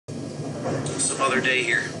some other day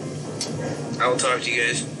here. I will talk to you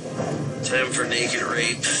guys. Time for Naked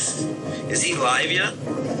Rape. Is he live yet?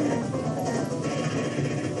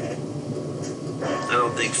 I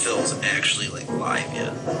don't think Phil's actually like live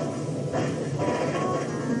yet.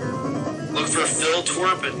 Look for Phil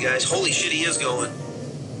Twerpin, guys. Holy shit, he is going.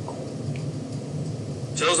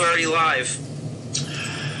 Phil's already live.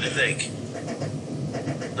 I think.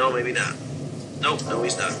 No, maybe not. Nope, no,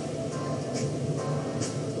 he's not.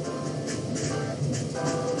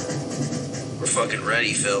 We're fucking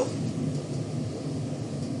ready, Phil.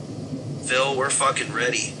 Phil, we're fucking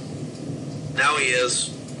ready. Now he is.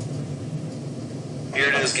 Here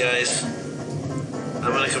it is, guys.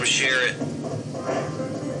 I'm gonna come share it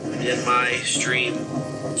in my stream.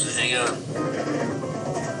 So hang on.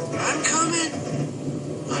 I'm coming.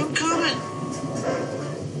 I'm coming.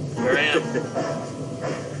 Here I am.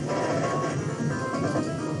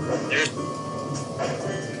 Here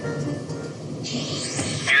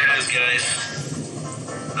it is, guys.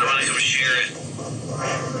 I'm gonna come share it.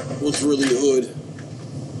 What's really hood?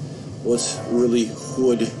 What's really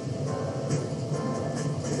hood?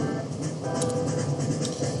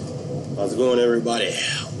 How's it going, everybody?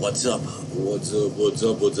 What's up? What's up? What's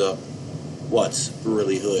up? What's up? What's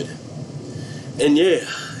really hood? And yeah,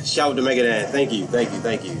 shout out to Megadan. Thank you, thank you,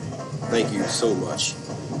 thank you. Thank you so much.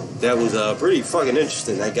 That was pretty fucking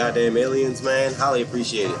interesting. That goddamn aliens, man. Highly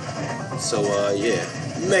appreciate it. So yeah,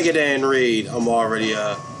 Megadan raid. I'm already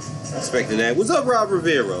expecting that. What's up, Rob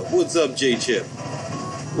Rivera? What's up, J Chip?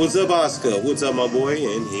 What's up, Oscar? What's up, my boy?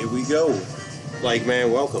 And here we go. Like,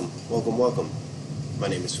 man, welcome, welcome, welcome. My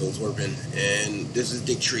name is Phil Twerpin, and this is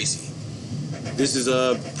Dick Tracy. This is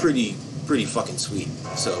pretty fucking sweet.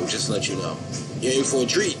 So just to let you know, you're in for a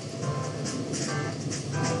treat.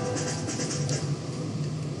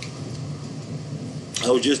 I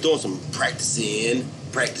was just doing some practicing.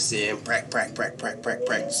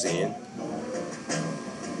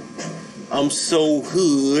 I'm so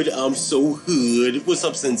hood. What's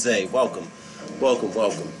up, Sensei? Welcome.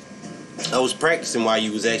 I was practicing while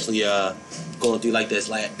you was actually going through like that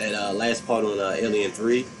last part on Alien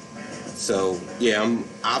 3. So yeah,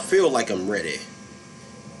 I feel like I'm ready.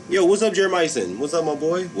 Yo, what's up, Jeremison? What's up, my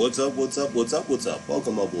boy? What's up?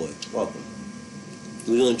 Welcome, my boy. Welcome.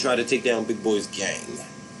 We're gonna try to take down Big Boy's gang.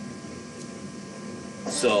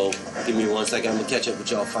 So give me 1 second. I'm gonna catch up with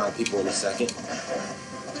y'all fine people in a second.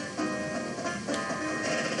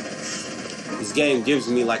 This game gives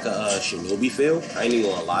me like a Shinobi feel. I ain't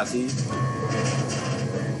even gonna lie to you.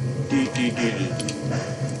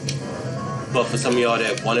 But for some of y'all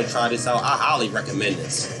that want to try this out, I highly recommend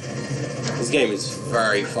this. This game is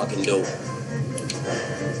very fucking dope.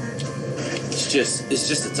 It's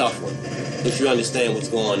just a tough one. If you understand what's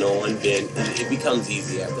going on, then it becomes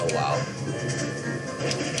easy after a while.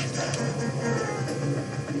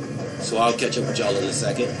 So I'll catch up with y'all in a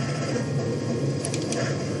second.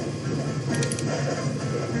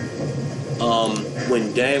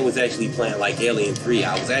 When Dan was actually playing like Alien 3,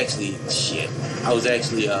 I was actually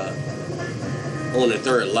on the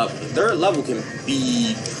third level. The third level can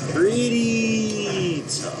be pretty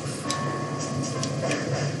tough.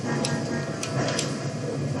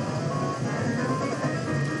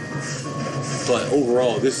 But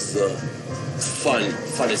overall, this is a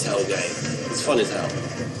fun as hell game. It's fun as hell.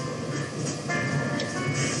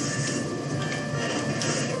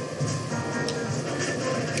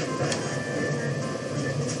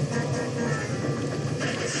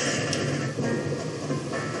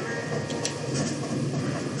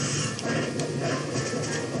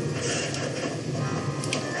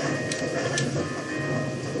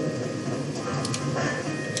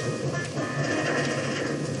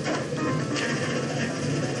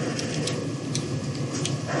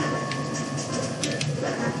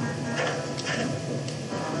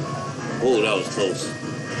 Oh, that was close.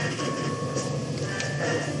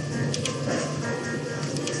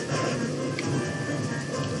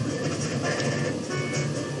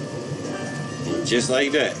 And just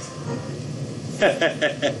like that.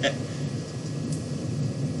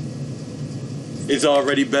 It's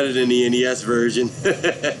already better than the NES version.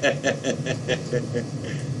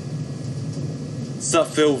 Sup,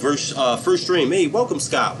 Phil? First stream. Hey, welcome,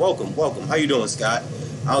 Scott. Welcome. How you doing, Scott?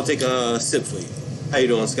 I'll take a sip for you. How you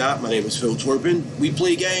doing, Scott? My name is Phil Twerpin. We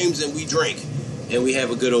play games and we drink and we have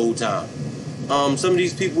a good old time. Some of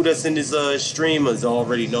these people that's in this stream has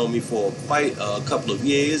already known me for quite a couple of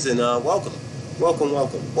years, and welcome,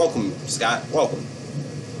 Scott. Welcome.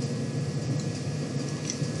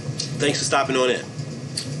 Thanks for stopping on in.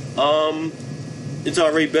 It's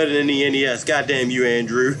already better than the NES. Goddamn you,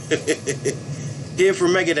 Andrew. Here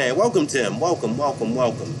from Megadan. Welcome, Tim. Welcome, welcome,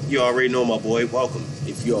 welcome. You already know my boy. Welcome.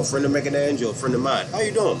 If you're a friend of Megadan, you're a friend of mine. How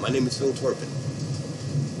you doing? My name is Phil Twerpin.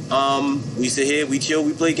 We sit here, we chill,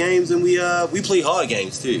 we play games, and we play hard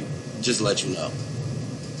games too. Just to let you know.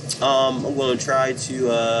 I'm gonna try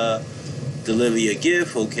to deliver your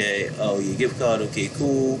gift. Okay. Oh, your gift card. Okay,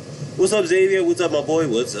 cool. What's up, Xavier? What's up, my boy?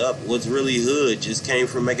 What's up? What's really hood? Just came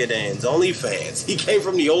from Megadan's OnlyFans. He came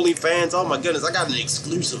from the OnlyFans. Oh my goodness, I got an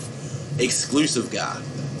exclusive guy.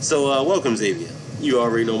 So welcome, Xavier. You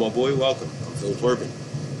already know my boy. Welcome. I'm Phil Twerpin.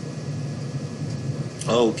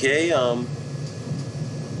 Okay. I'm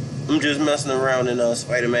just messing around in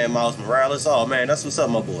Spider-Man Miles Morales. Oh man, that's what's up,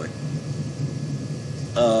 my boy.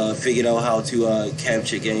 Figured out how to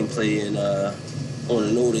capture gameplay and on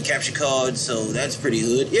an older capture card, so that's pretty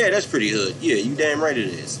hood. Yeah, that's pretty hood. Yeah, you damn right it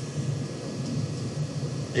is.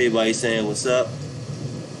 Everybody saying what's up.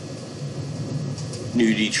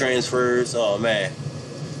 Nudity transfers. Oh man,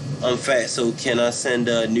 I'm fat, so can I send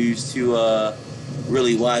news to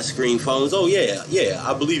really widescreen phones? Oh yeah,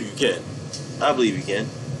 I believe you can. I believe you can.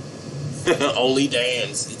 Only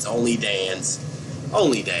Dan's. It's only Dan's.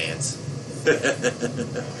 Only Dan's.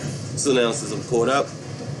 So now since I'm caught up,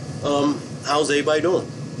 how's everybody doing?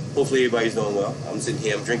 Hopefully everybody's doing well. I'm sitting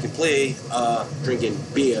here, I'm drinking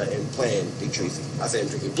beer and playing Big Tracy. I say I'm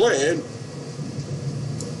drinking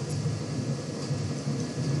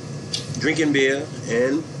beer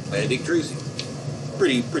and playing Dick Tracy.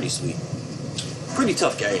 Pretty sweet. Pretty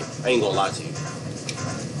tough game. I ain't gonna lie to you.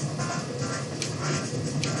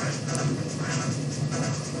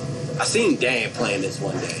 I seen Dan playing this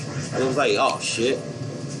one day. And it was like, oh shit.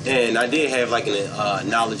 And I did have like a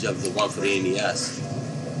knowledge of the one for the NES.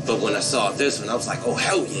 But when I saw this one, I was like, oh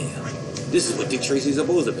hell yeah. This is what Dick Tracy's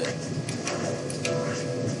supposed to be.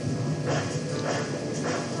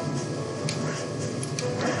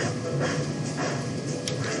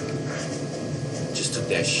 Just took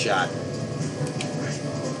that shot.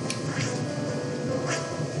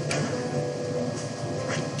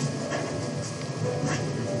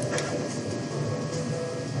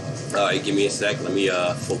 Alright, give me a sec. Let me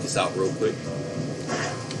focus out real quick.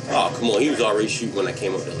 Oh, come on. He was already shooting when I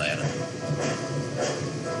came up the ladder.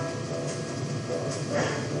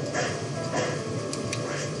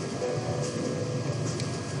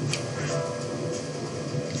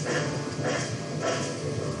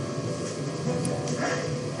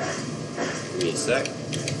 Give me a sec.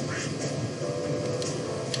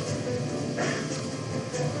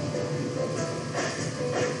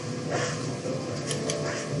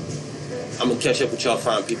 I'm gonna catch up with y'all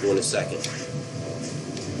fine people in a second.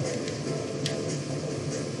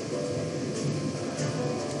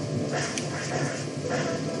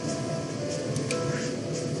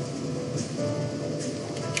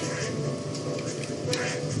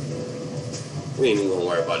 We ain't even gonna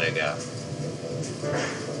worry about that guy.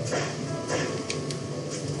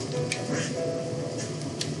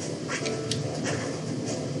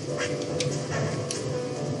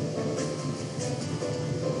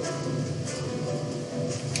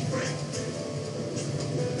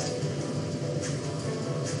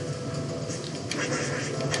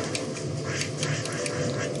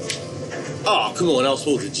 Oh, come on, I was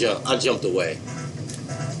supposed to jump. I jumped away.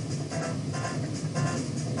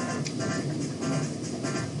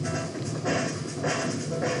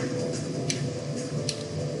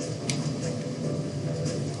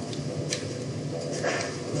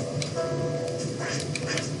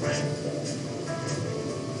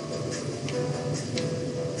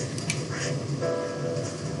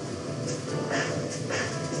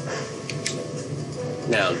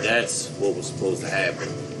 Now that's what was supposed to happen.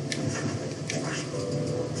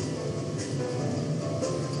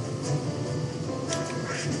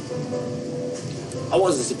 I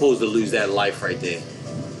wasn't supposed to lose that life right there.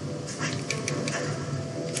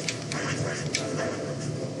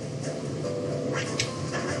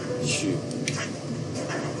 Shoot.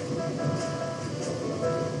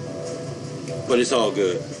 But it's all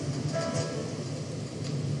good.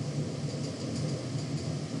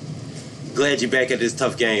 Glad you're back at this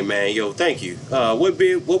tough game, man. Yo, thank you. What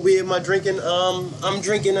beer am I drinking? I'm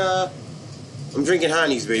drinking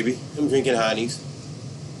Heinies, baby. I'm drinking Heinies.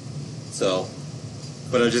 So,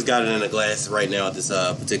 but I just got it in a glass right now at this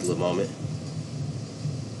particular moment.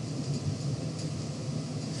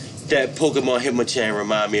 That Pokemon Hitmonchan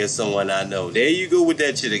remind me of someone I know. There you go with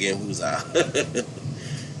that shit again, who's out?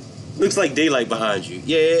 Looks like daylight behind you.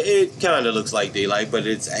 Yeah, it kind of looks like daylight, but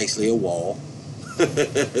it's actually a wall.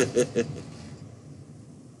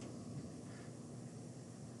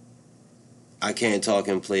 I can't talk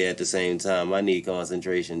and play at the same time. I need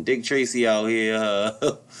concentration. Dick Tracy out here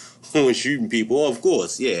shooting people. Of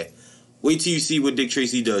course, yeah. Wait till you see what Dick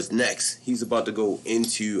Tracy does next. He's about to go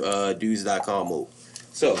into dudes.com mode.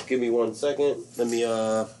 So, give me 1 second. Let me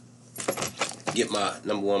get my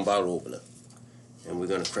 #1 bottle opener. And we're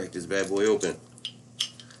going to crack this bad boy open.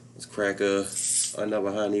 Let's crack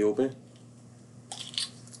another honey open.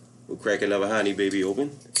 We'll crack another honey baby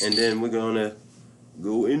open. And then we're going to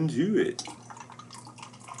go into it.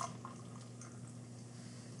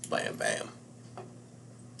 Bam, bam.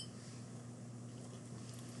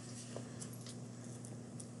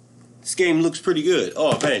 This game looks pretty good.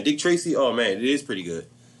 Oh, man. Dick Tracy? Oh, man. It is pretty good.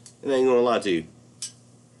 I ain't gonna lie to you.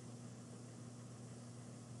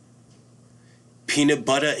 Peanut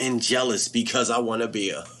butter and jealous because I want a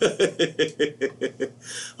beer.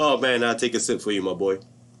 Oh, man. I'll take a sip for you, my boy.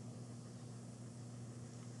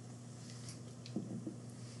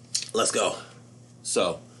 Let's go.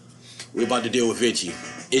 So, we're about to deal with Itchy.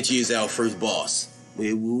 Itchy is our first boss.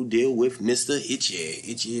 We will deal with Mr. Itchy.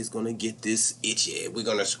 Itchy is gonna get this Itchy. We're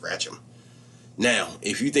gonna scratch him. Now,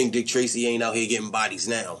 if you think Dick Tracy ain't out here getting bodies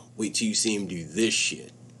now, wait till you see him do this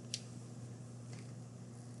shit.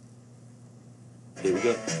 Here we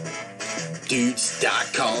go.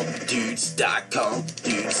 Dudes.com, dudes.com,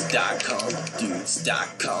 dudes.com,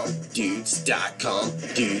 dudes.com, dudes.com,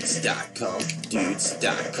 dudes.com,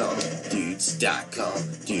 dudes.com, dudes.com,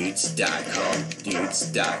 dudes.com,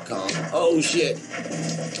 dudes.com. Oh shit.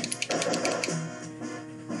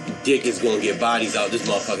 Dick is gonna get bodies out this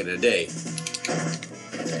motherfucker today.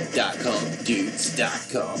 .com,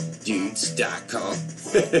 dudes.com, dudes.com.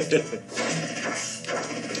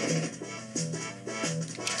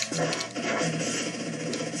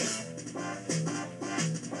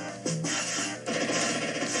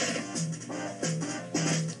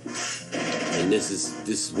 And this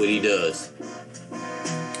is what he does.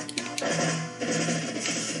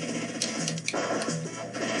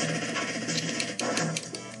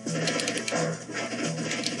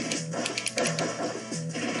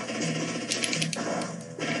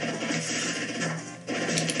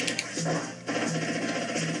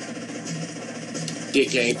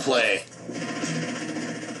 Dick ain't playing.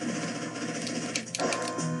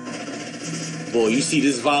 Boy, you see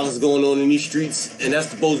this violence going on in these streets, and that's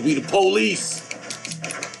supposed to be the police.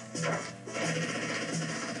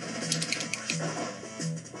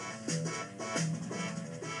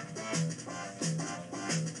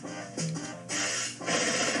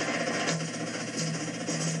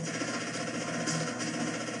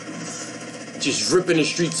 Just ripping the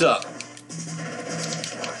streets up.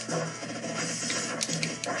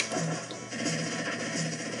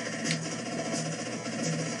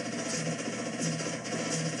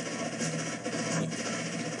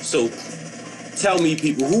 So, tell me,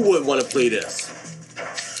 people, who wouldn't want to play this?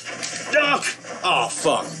 Duck! Oh,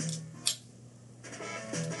 fuck.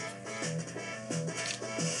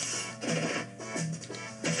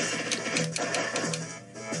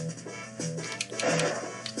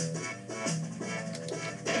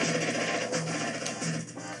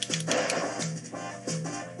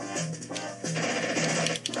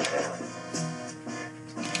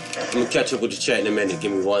 I'm gonna catch up with the chat in a minute.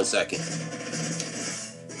 Give me 1 second.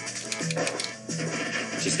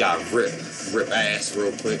 Just gotta rip ass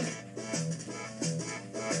real quick.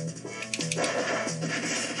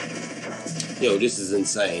 Yo, this is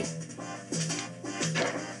insane.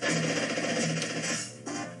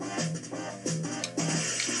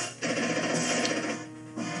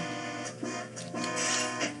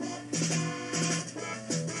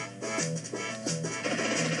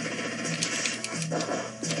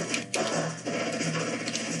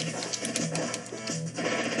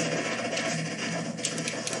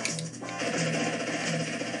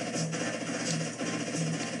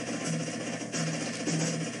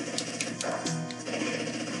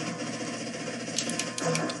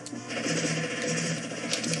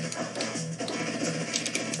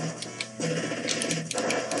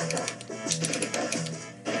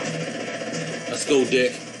 Let's go,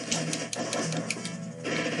 Dick.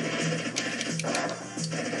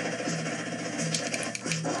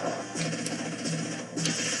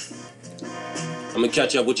 I'm gonna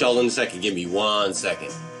catch up with y'all in a second. Give me 1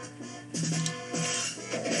 second.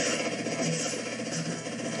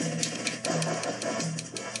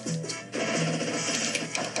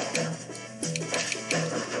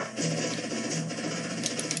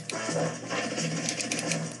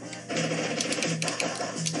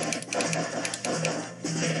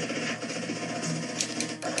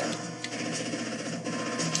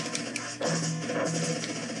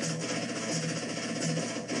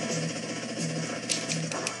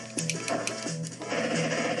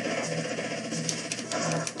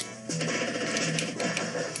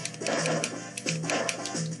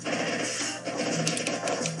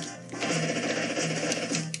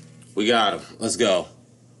 We got him. Let's go.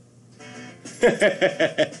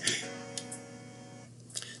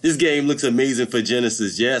 This game looks amazing for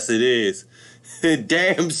Genesis. Yes, it is.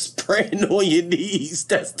 Damn, spraying on your knees.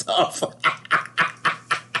 That's tough.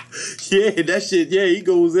 Yeah, that shit. Yeah, he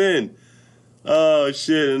goes in. Oh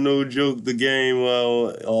shit! No joke. The game.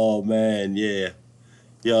 Oh man. Yeah.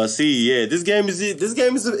 Y'all see? Yeah. This game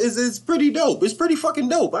is pretty dope. It's pretty fucking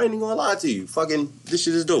dope. I ain't even gonna lie to you. Fucking this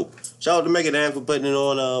shit is dope. Shout out to Mega Man for putting it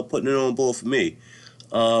on board for me.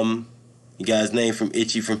 You guys named from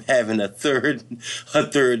Itchy from having a third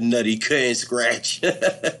nutty can scratch.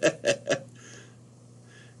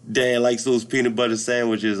 Dan likes those peanut butter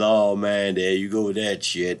sandwiches. Oh man, there you go with that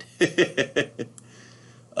shit.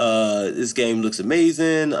 This game looks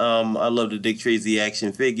amazing. I love the Dick Tracy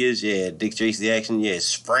action figures. Yeah, Dick Tracy action. Yeah,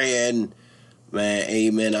 spraying. Man,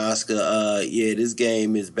 amen, Oscar. Yeah, this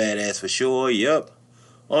game is badass for sure. Yep.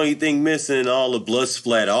 Only thing missing, all the blood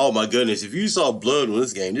splatter. Oh my goodness, if you saw blood on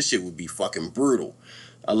this game, this shit would be fucking brutal.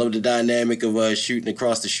 I love the dynamic of shooting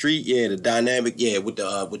across the street. Yeah, the dynamic. Yeah, with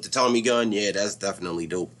the Tommy gun. Yeah, that's definitely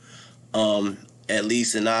dope. At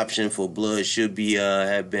least an option for blood should be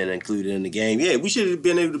have been included in the game. Yeah, we should have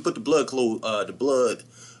been able to put the blood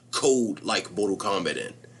code like Mortal Kombat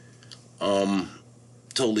in.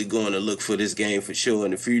 Totally going to look for this game for sure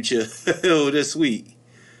in the future. Oh, that's sweet.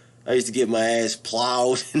 I used to get my ass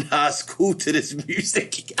plowed in high school to this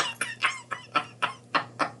music.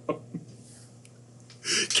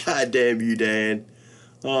 God damn you, Dan.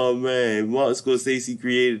 Oh man, Martin Scorsese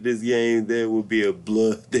created this game. There would be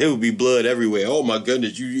blood everywhere. Oh my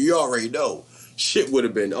goodness, you already know. Shit would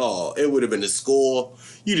have been it would have been the score.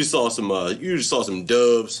 You just saw some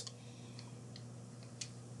dubs.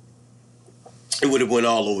 It would have went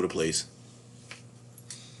all over the place.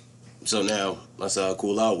 So now, let's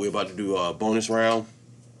cool out. We're about to do a bonus round.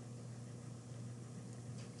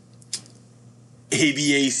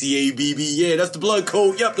 ABACABB. Yeah, that's the blood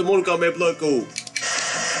code. Yep, the Mortal Kombat blood code.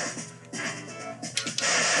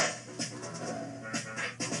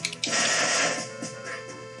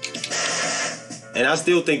 And I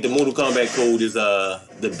still think the Mortal Kombat code is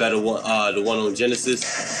the better one. The one on Genesis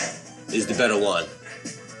is the better one.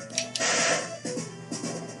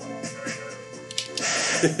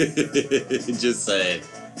 Just saying.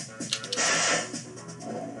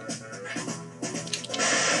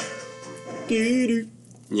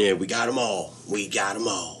 Yeah, we got them all. We got them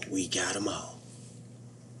all. We got them all.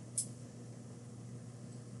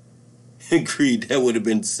 Agreed, that would have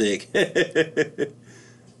been sick.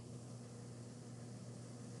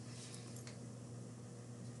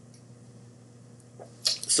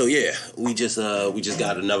 So yeah, we just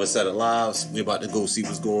got another set of lives. We're about to go see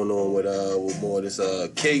what's going on with more of this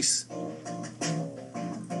case.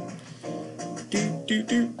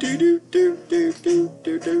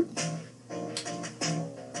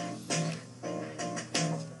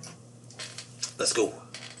 Let's go.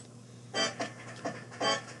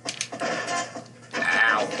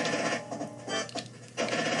 Ow.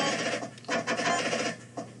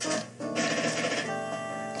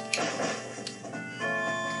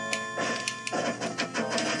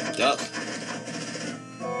 Yup.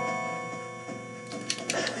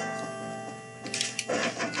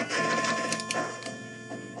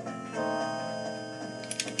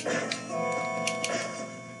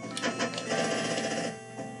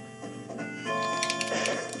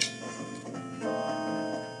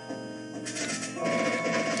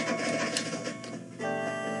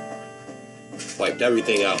 Wiped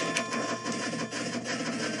everything out.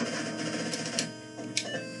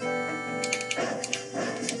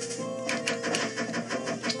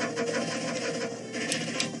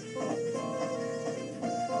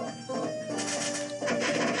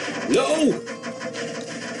 No!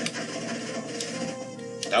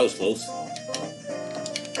 That was close.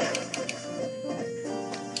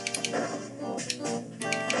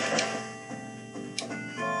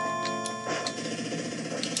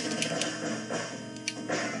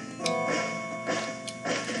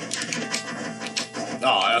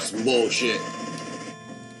 Oh, that's some bullshit.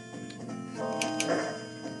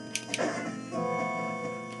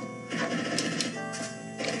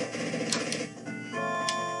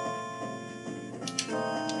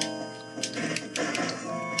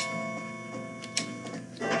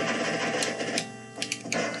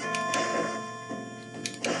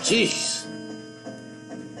 Jeez.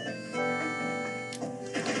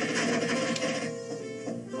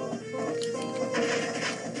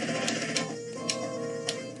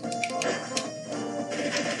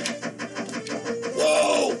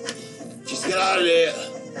 Whoa! Just get out of there.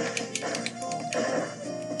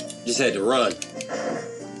 Just had to run.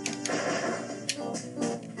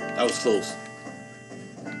 That was close.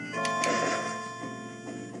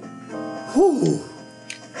 Whew.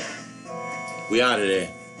 We out of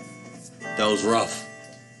there. That was rough.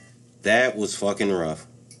 That was fucking rough.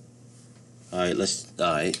 Alright, let's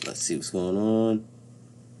see what's going on.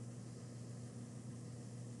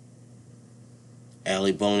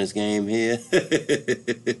 Alley bonus game here.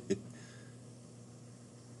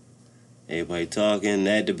 Everybody talking.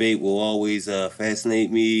 That debate will always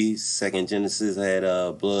fascinate me. Second Genesis had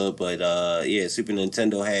blood, but yeah, Super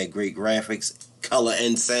Nintendo had great graphics, color,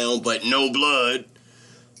 and sound, but no blood.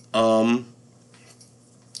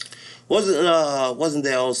 Wasn't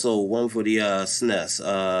there also one for the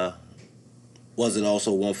SNES? Wasn't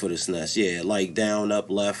also one for the SNES? Yeah, like down, up,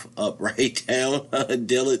 left, up, right, down,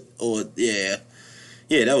 delete, or yeah,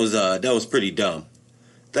 that was pretty dumb.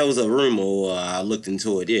 That was a rumor. I looked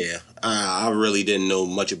into it. Yeah, I really didn't know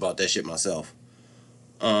much about that shit myself.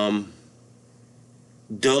 Delete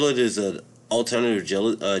is an alternative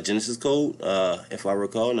Genesis code, if I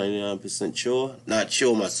recall. 99% sure. Not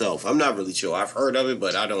sure myself. I'm not really sure. I've heard of it,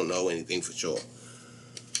 but I don't know anything for sure.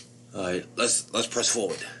 All right, let's press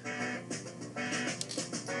forward.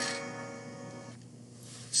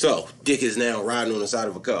 So, Dick is now riding on the side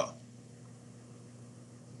of a car.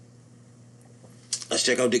 Let's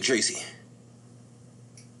check out Dick Tracy.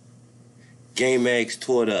 GameX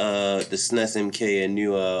tore the SNES MK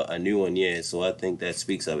a new one, yeah. So I think that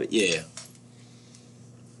speaks of it, yeah.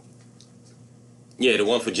 Yeah, the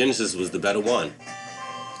one for Genesis was the better one.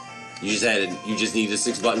 You just needed a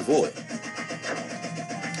 6-button for it.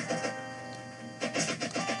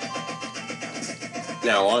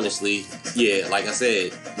 Now, honestly, yeah, like I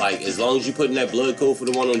said, like as long as you put in that blood code for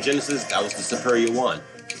the one on Genesis, that was the superior one.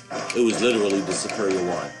 It was literally the superior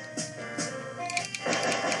one.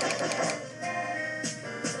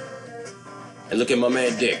 And look at my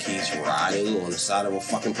man Dick. He's riding on the side of a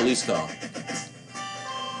fucking police car.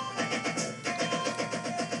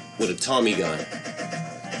 With a Tommy gun.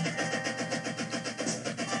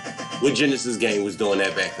 What Genesis game was doing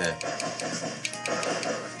that back then?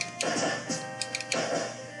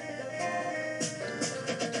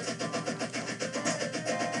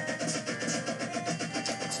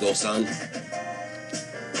 Let's go, son.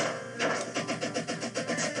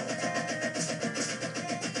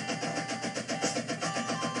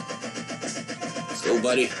 Let's go,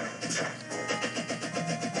 buddy.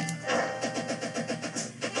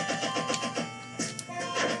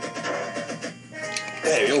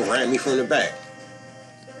 Damn, yo, ran me from the back.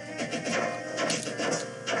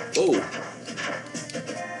 Oh.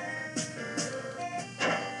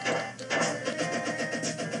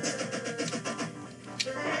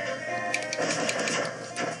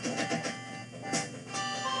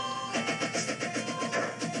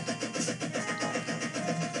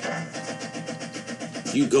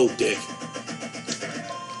 You go, Dick.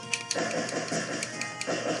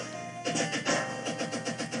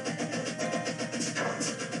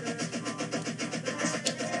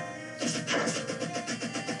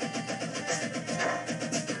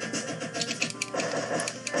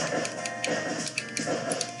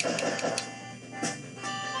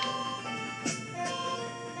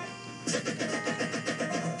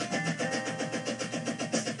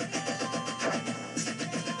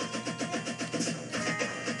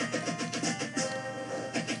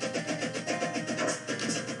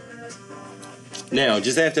 Now,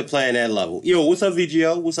 just after playing that level. Yo, what's up,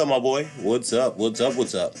 VGO? What's up, my boy? What's up? What's up?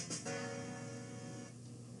 What's up?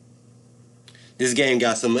 This game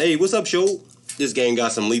got some... Hey, what's up, show? This game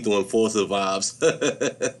got some Lethal Enforcer vibes.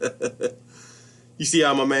 You see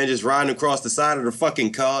how my man just riding across the side of the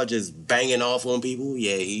fucking car, just banging off on people?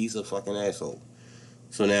 Yeah, he's a fucking asshole.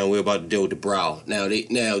 So now we're about to deal with the brow. Now,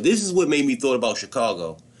 this is what made me thought about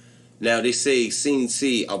Chicago. Now, they say scene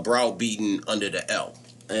C, a brow beaten under the L.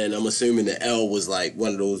 And I'm assuming the L was like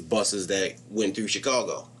one of those buses that went through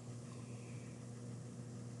Chicago.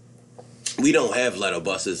 We don't have letter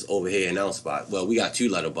buses over here in our spot. Well, we got 2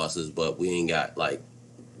 letter buses, but we ain't got like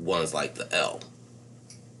ones like the L.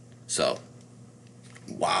 So,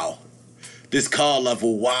 wow. This car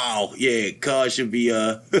level, wow. Yeah, cars should be,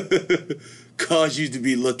 cars used to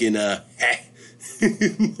be looking, Yeah,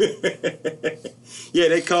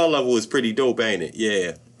 that car level is pretty dope, ain't it?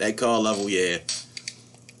 Yeah, that car level, yeah.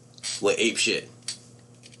 With ape shit.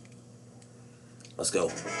 Let's go.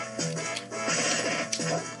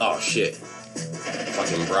 Oh shit.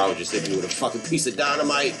 Fucking brow just hit me with a fucking piece of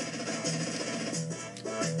dynamite.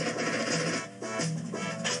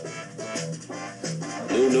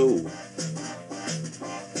 No.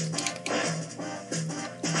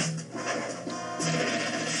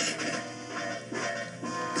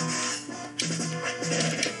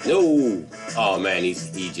 No. Oh man, he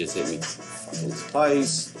just hit me fucking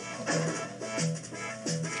twice.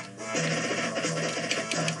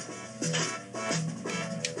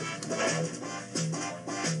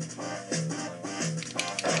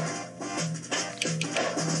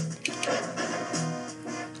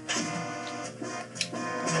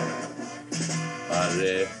 Out of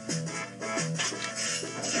there.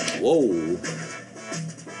 Whoa.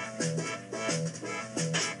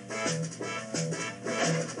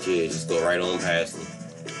 Yeah, just go right on past him.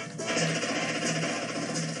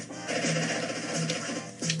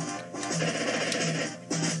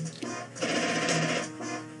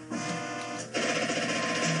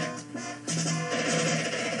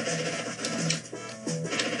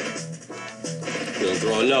 Gonna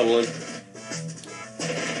throw another one.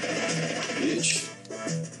 Bitch.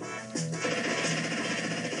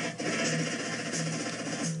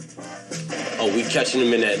 Oh, we catching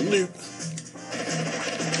him in that loop.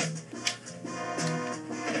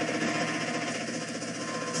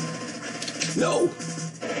 No.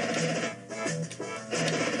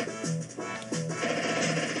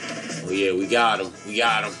 Oh yeah, we got him. We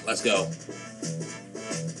got him. Let's go.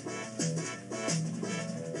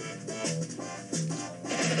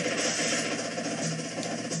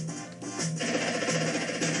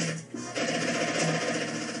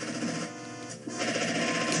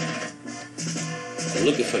 I'm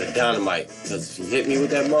looking for the dynamite, because if he hit me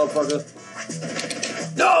with that motherfucker.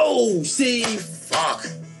 No! See? Fuck.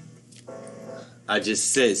 I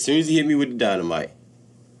just said, as soon as he hit me with the dynamite.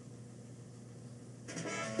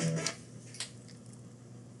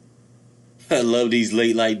 I love these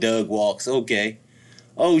late night Doug walks. Okay.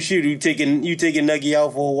 Oh shoot, you taking Nugget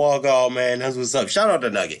out for a walk? Oh man, that's what's up. Shout out to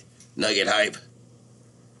Nugget. Nugget hype.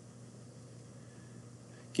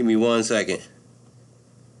 Give me 1 second.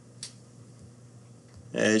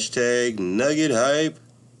 Hashtag Nugget hype.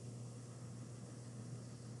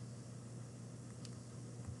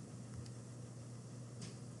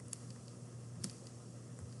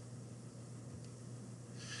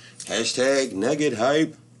 Hashtag Nugget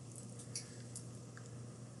hype.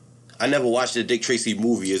 I never watched the Dick Tracy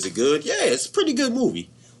movie. Is it good? Yeah, it's a pretty good movie.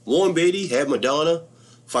 Warren Beatty had Madonna.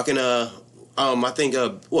 Fucking I think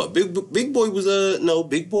what Big Boy was no,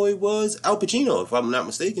 Big Boy was Al Pacino, if I'm not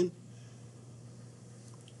mistaken.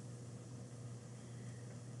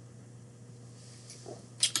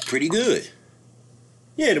 Pretty good.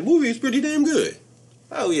 Yeah, the movie is pretty damn good.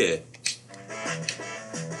 Oh yeah.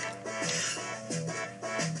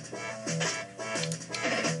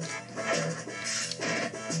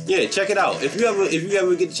 Yeah, check it out. If you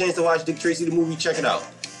ever get the chance to watch Dick Tracy the movie, check it out.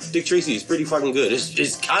 Dick Tracy is pretty fucking good.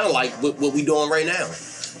 It's kind of like what we doing right now.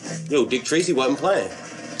 Yo, Dick Tracy wasn't playing.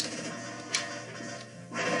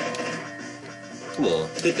 Come on,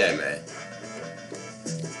 hit that man.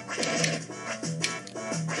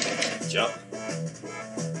 Jump.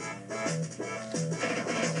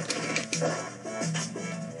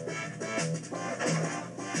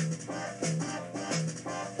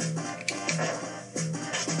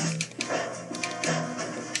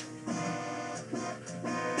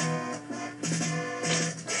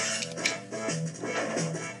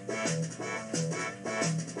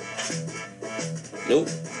 Nope.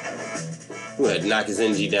 We're going to knock his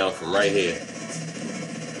energy down from right here.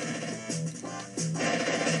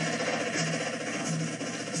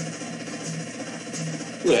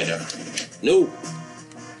 We're going to... Nope.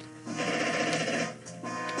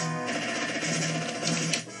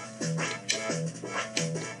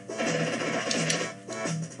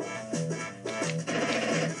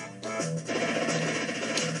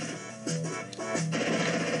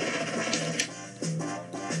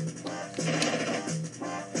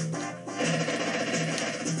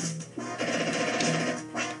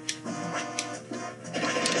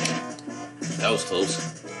 That was close.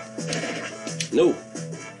 No.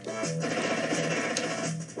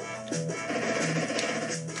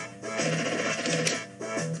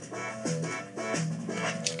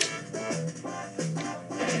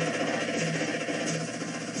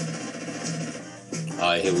 All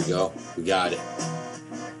right, here we go. We got it.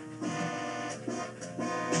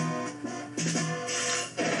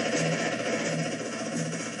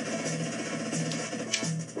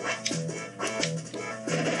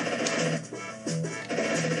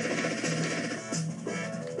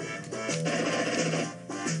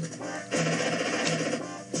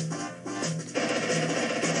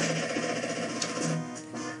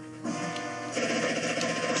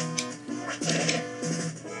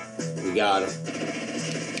 We got him.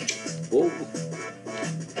 Whoa.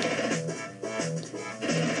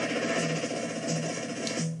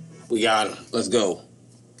 We got him. Let's go.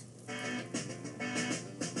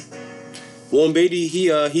 Warren Beatty,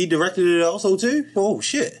 he directed it also too? Oh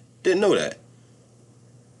shit. Didn't know that.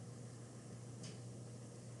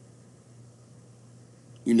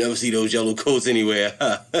 You never see those yellow coats anywhere.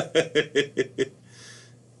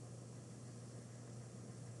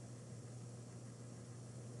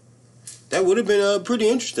 That would have been pretty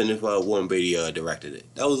interesting if Warren Beatty directed it.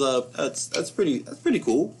 That was that's pretty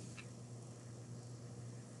cool.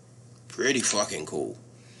 Pretty fucking cool.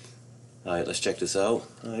 All right, let's check this out.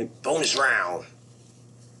 All right, bonus round.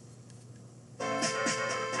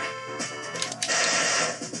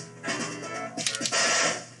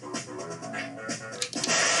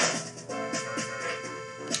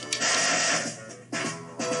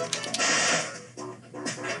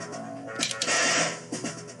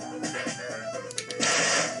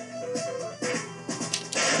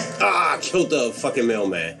 Ah, killed the fucking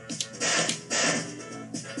mailman.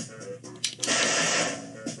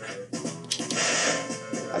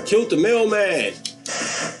 I killed the mailman.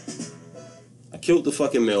 I killed the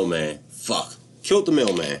fucking mailman. Fuck. Killed the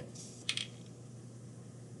mailman.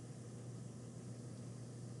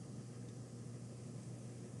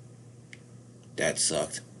 That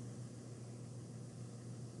sucked.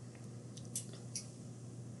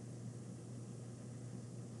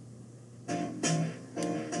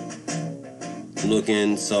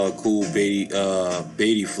 Looking, saw a cool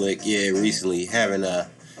Beatty flick, yeah, recently. Heaven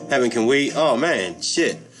Can Wait. Oh man,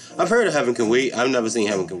 shit. I've heard of Heaven Can Wait. I've never seen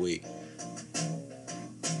Heaven Can Wait.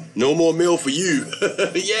 No more mail for you.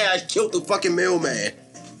 Yeah, I killed the fucking mailman.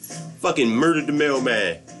 Fucking murdered the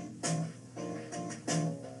mailman.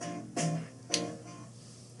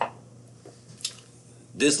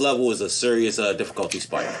 This level is a serious difficulty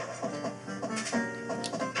spike.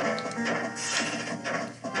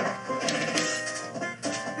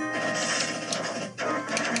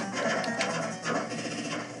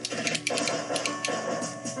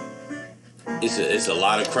 It's a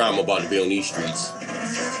lot of crime about to be on these streets.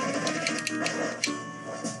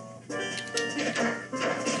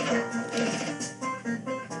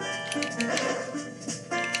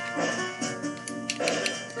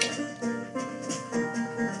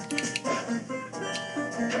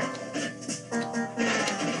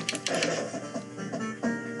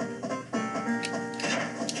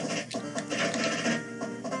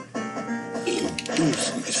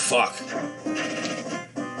 Fuck.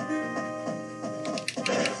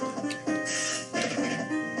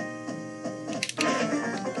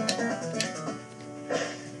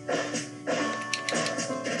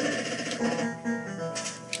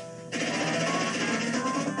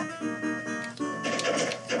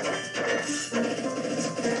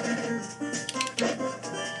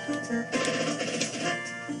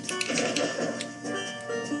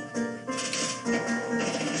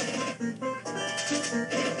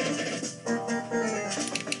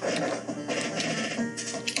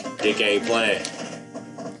 Dick ain't playing.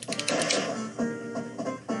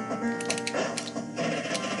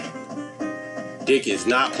 Dick is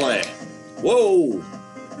not playing. Whoa!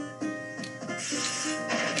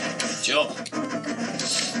 Jump.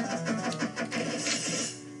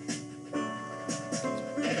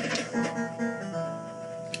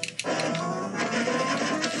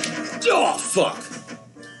 Oh, fuck.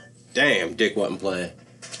 Damn, Dick wasn't playing.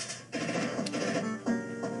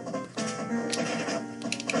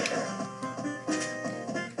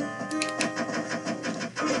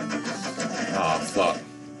 Oh, fuck.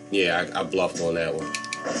 Yeah, I bluffed on that one.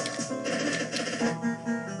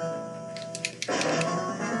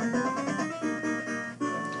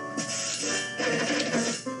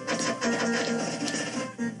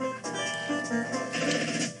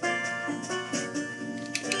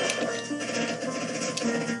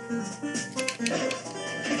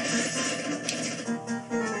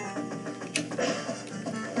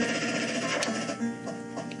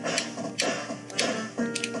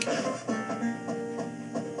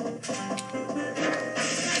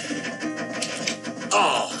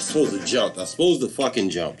 Oh, I'm supposed to jump. I'm supposed to fucking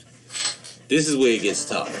jump. This is where it gets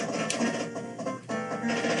tough.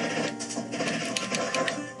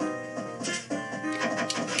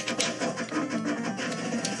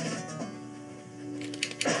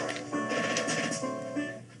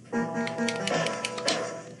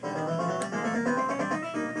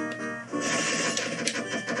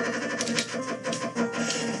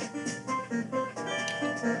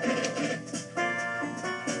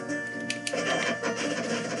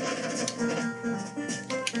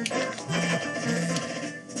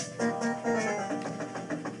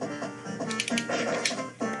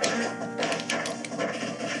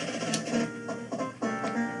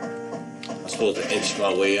 Supposed to inch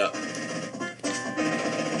my way up.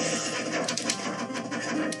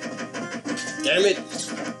 Damn it.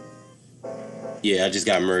 Yeah, I just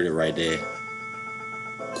got murdered right there.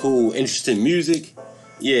 Cool, interesting music.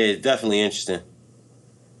 Yeah, definitely interesting.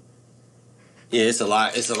 Yeah, it's a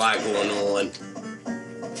lot going on.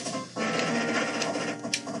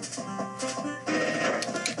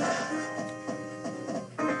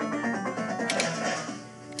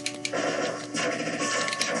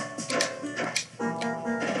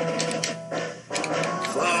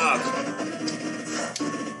 Fuck.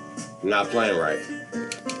 I'm not playing right.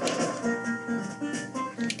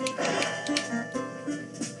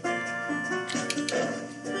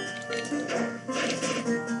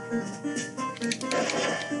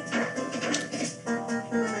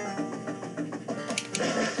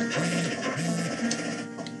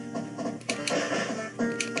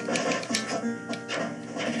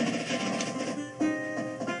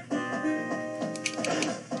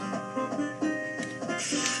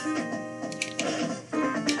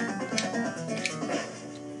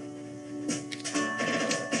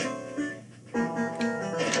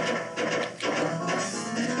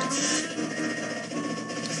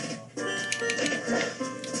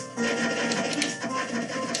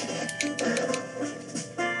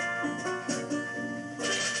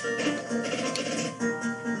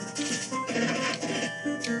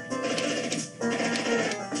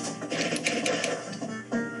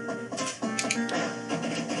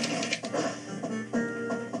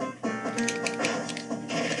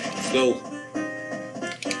 Go.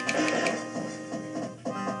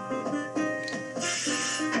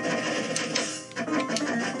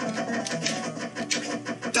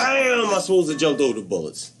 Damn, I'm supposed to jump over the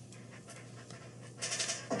bullets.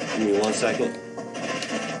 Give me 1 second.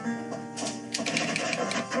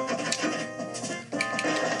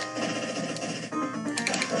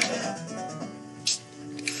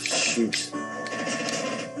 Shoot.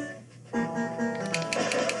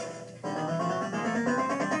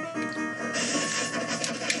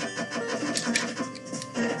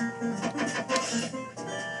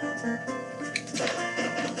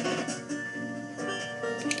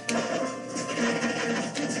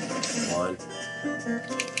 One,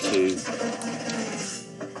 two,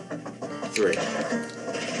 three.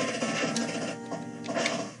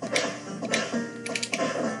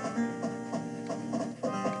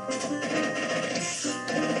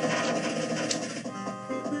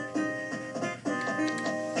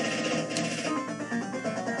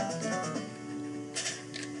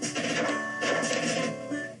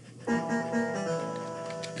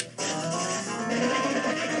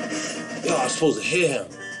 Yo, I was supposed to hit him.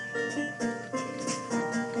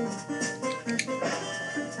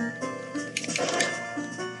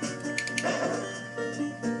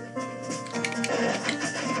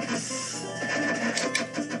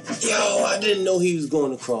 Yo, I didn't know he was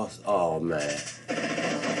going across. Oh, man.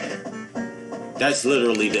 That's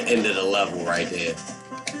literally the end of the level right there.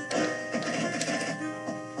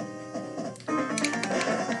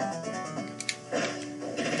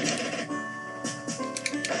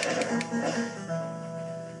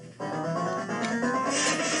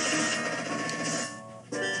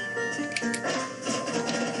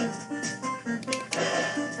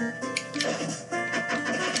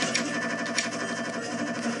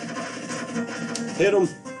 Hit him.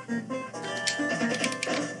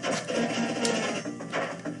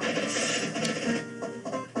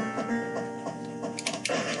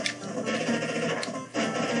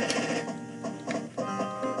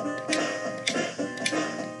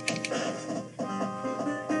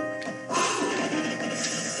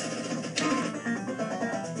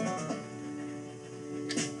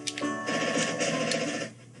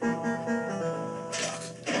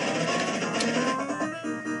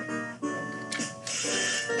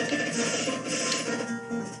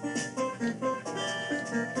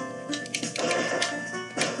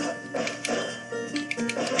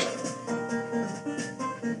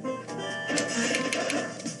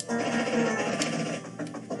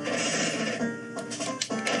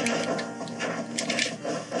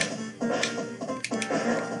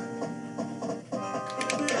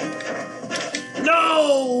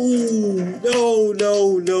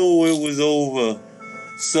 No, it was over.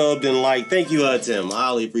 Subbed and liked. Thank you, Tim. I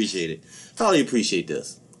highly appreciate it. Highly appreciate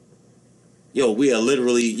this. Yo, we are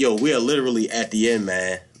literally at the end,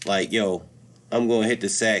 man. Like, yo, I'm gonna hit the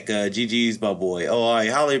sack. GG's my boy. Oh, I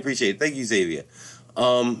highly appreciate it. Thank you, Xavier.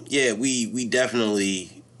 Yeah, we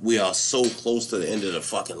definitely, we are so close to the end of the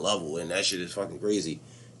fucking level, and that shit is fucking crazy.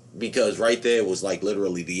 Because right there was like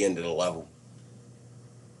literally the end of the level.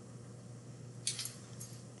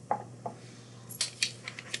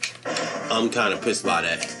 I'm kind of pissed by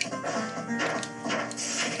that.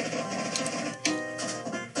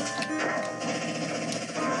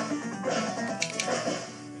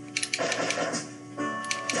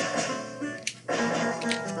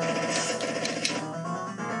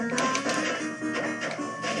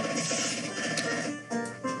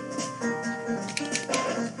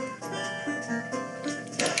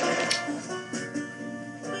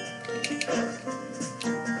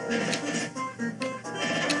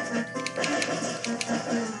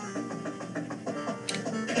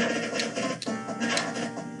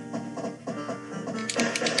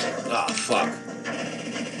 Ah, fuck.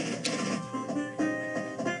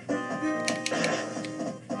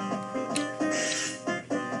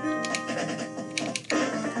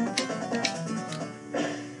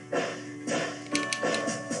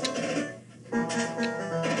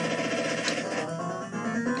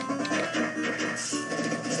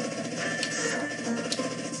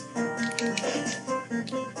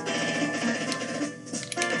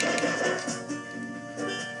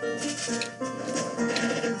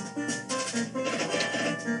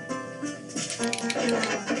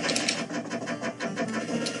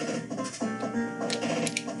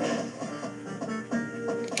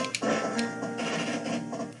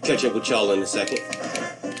 Catch up with y'all in a second.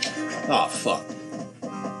 Oh, fuck.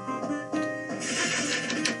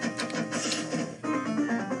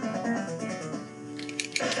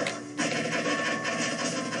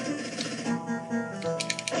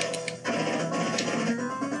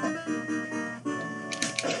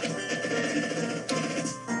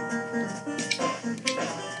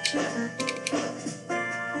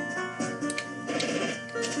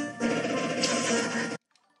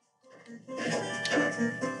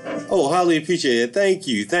 Oh, highly appreciate it. Thank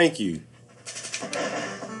you. Thank you.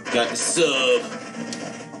 Got the sub.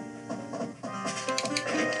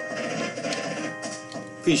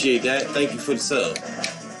 Appreciate that. Thank you for the sub.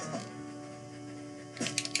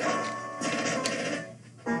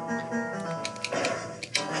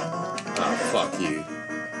 Ah, fuck you.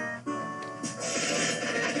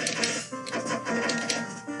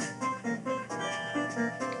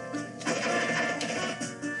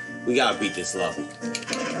 We gotta beat this level.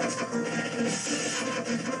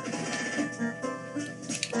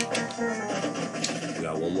 We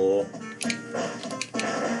got one more.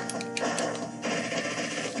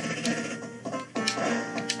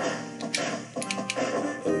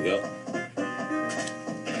 There we go.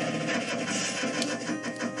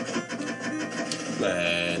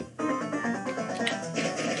 Man.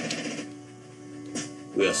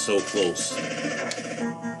 We are so close.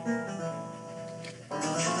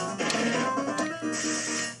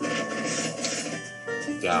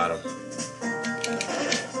 Got him.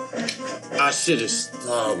 I should have.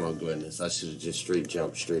 Oh my goodness! I should have just straight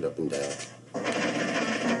jumped straight up and down.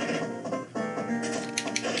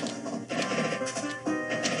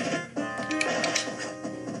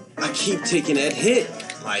 I keep taking that hit.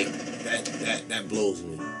 Like that blows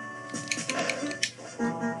me.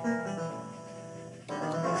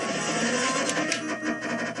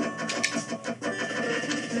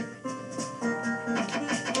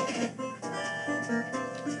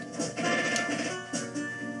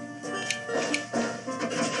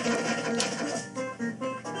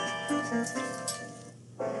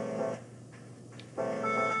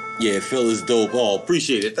 Yeah, Phil is dope. Oh,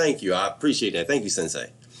 appreciate it. Thank you. I appreciate that. Thank you,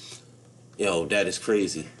 Sensei. Yo, that is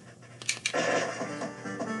crazy.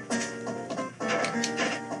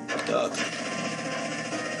 Duck.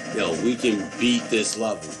 Yo, we can beat this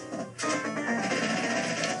level.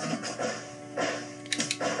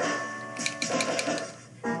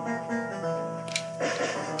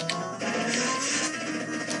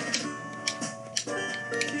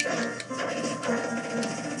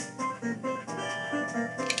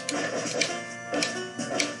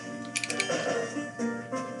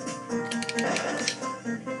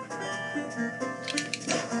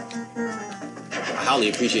 I highly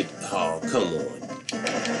appreciate. Oh, come on.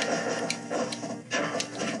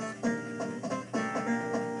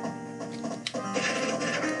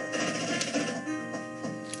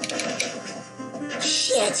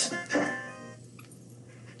 Shit.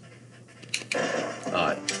 All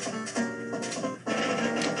right.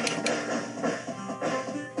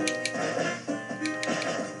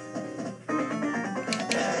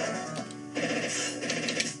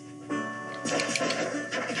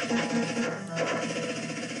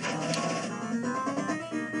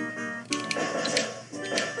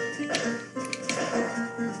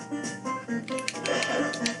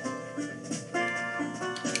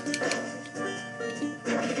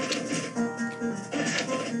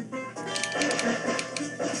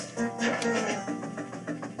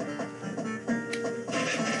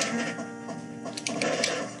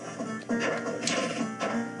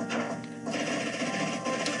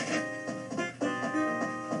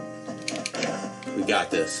 We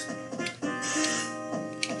got this.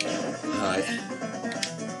 All right.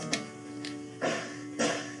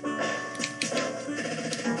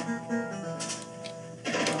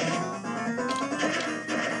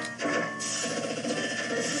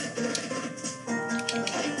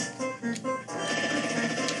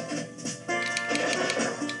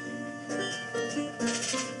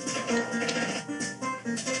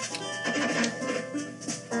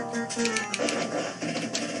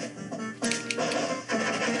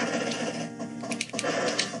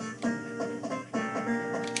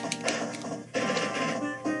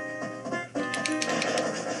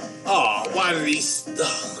 Why do these...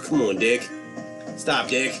 Oh, come on, Dick. Stop,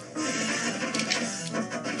 Dick.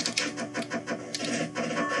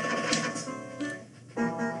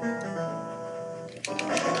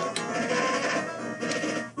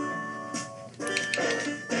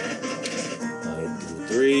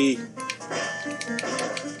 Three.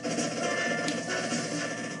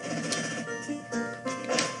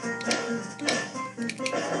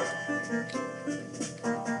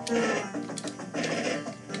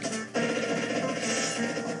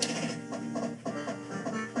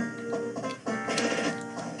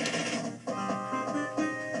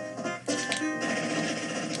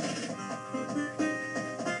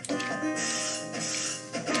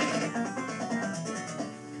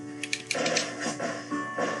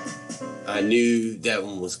 I knew that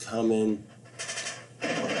one was coming.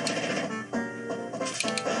 Okay.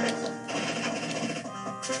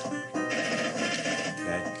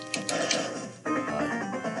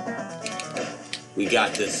 We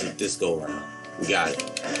got this go around. We got it.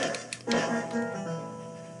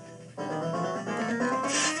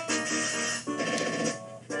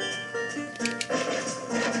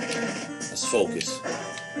 Let's focus.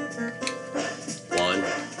 One.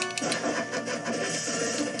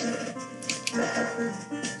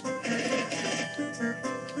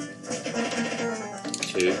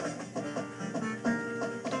 Two.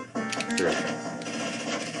 Three.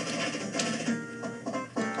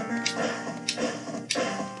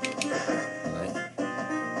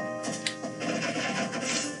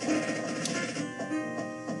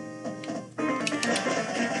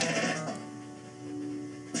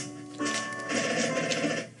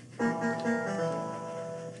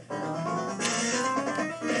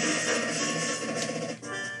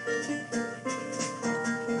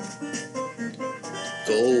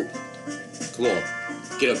 Go. Come on.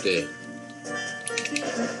 Get up there.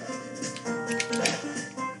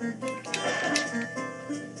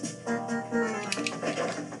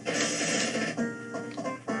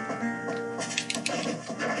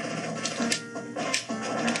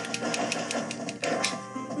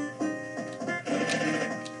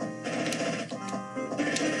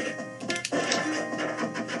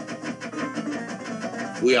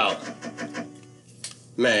 We out.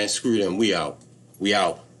 Man, screw them. We out. We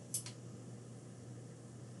out.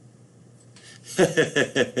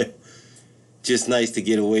 Just nice to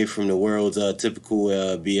get away from the world's typical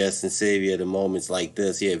BS and savior at moments like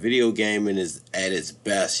this. Yeah, video gaming is at its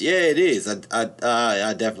best. Yeah, it is.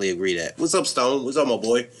 I definitely agree that. What's up, Stone? What's up, my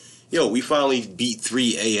boy? Yo, we finally beat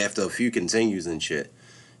 3A after a few continues and shit.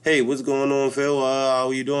 Hey, what's going on, Phil?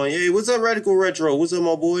 How you doing? Hey, what's up, Radical Retro? What's up,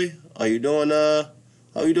 my boy? How you doing,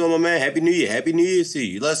 how you doing, my man? Happy New Year. Happy New Year to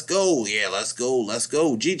you. Let's go. Yeah, let's go. Let's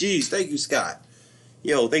go. GG's. Thank you, Scott.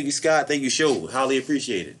 Yo, thank you, Scott. Thank you, Show. Highly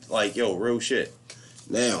appreciated. Like, yo, real shit.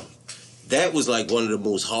 Now, that was like one of the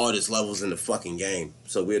most hardest levels in the fucking game.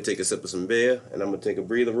 So we'll take a sip of some beer, and I'm gonna take a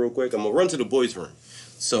breather real quick. I'm gonna run to the boys' room.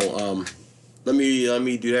 So, let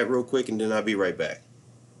me do that real quick, and then I'll be right back.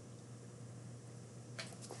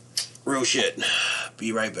 Real shit.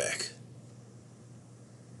 Be right back.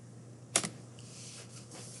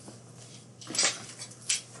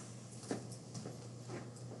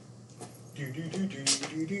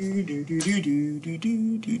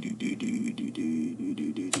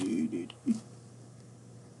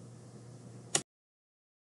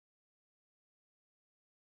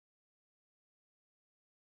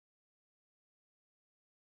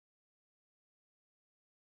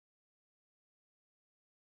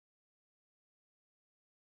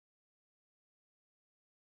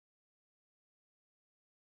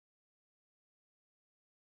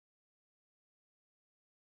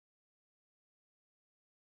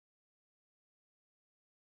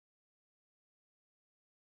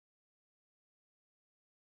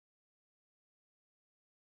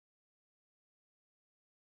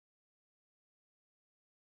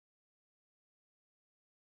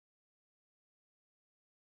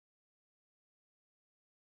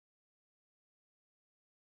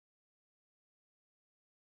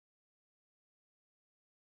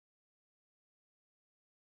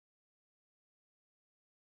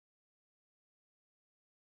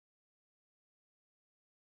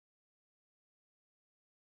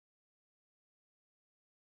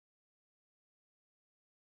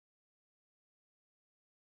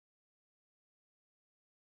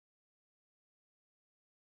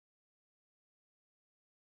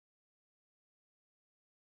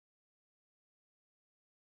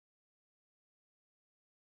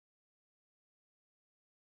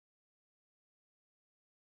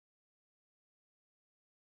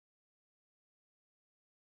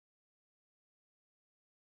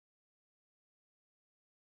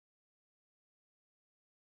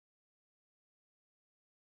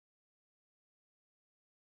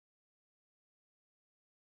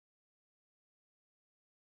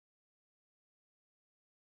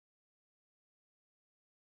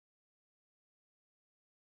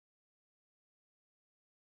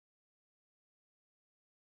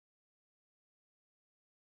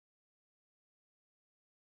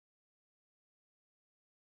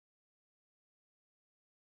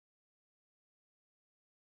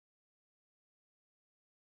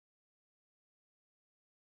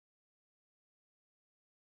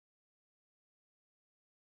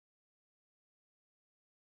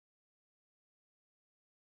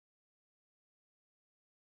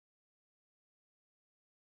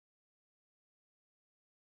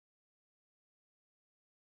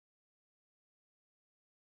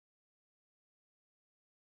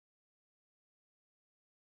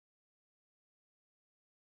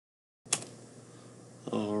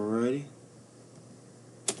 Alrighty.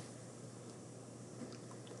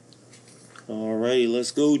 Alrighty,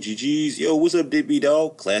 let's go. GG's. Yo, what's up, Dibby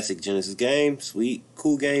Dog? Classic Genesis game. Sweet.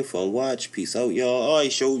 Cool game. Fun watch. Peace out, y'all.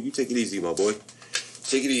 Alright, show. You take it easy, my boy.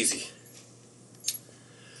 Take it easy.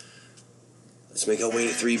 Let's make our way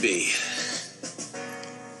to 3B.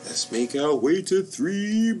 Let's make our way to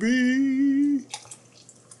 3B.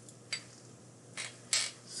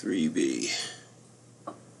 3B.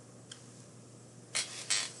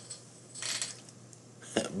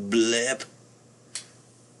 Blip.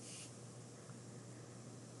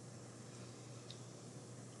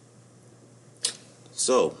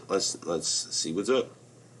 So let's see what's up.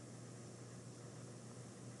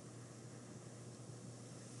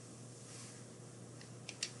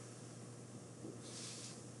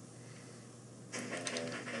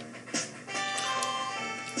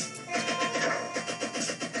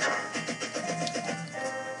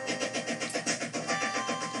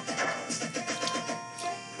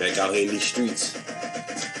 Back out here in these streets.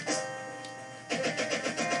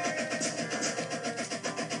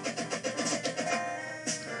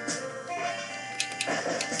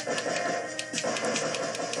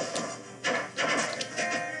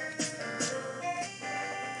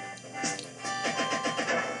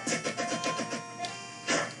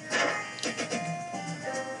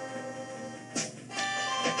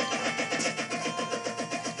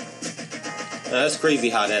 That's crazy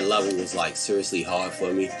how that level was like seriously hard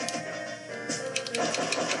for me.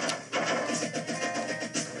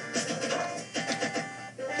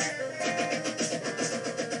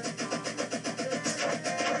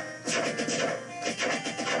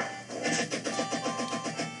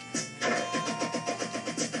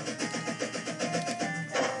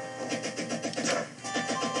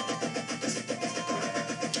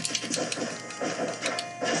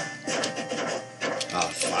 Oh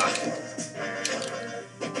fuck.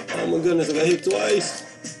 Oh my goodness, I got hit twice.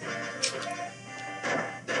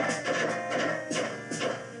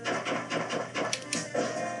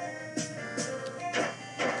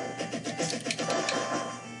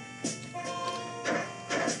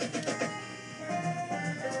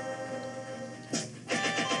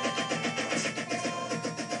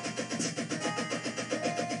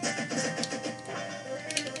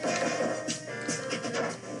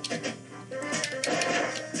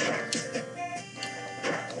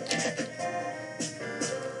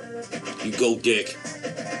 You go, dick.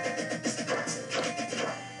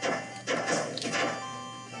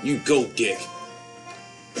 You go, dick.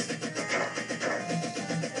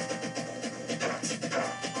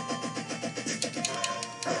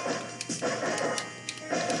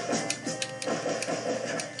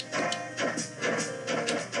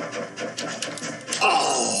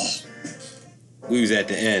 Oh! We was at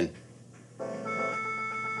the end.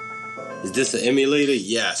 Is this an emulator?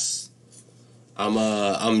 Yes.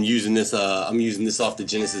 I'm using this off the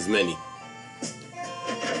Genesis Mini.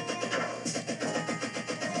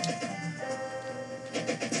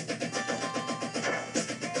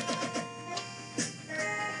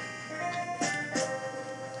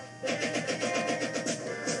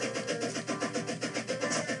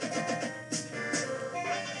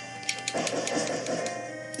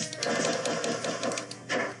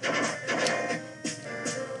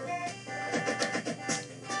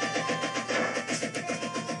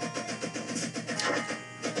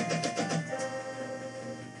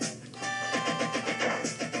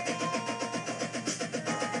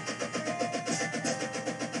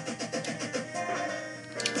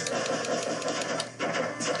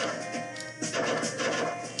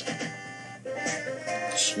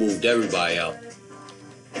 Smoothed everybody out.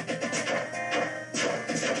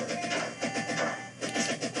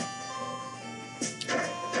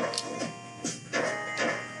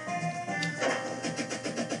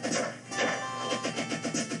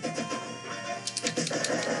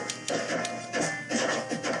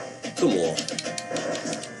 Come on.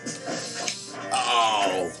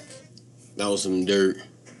 Oh, that was some dirt.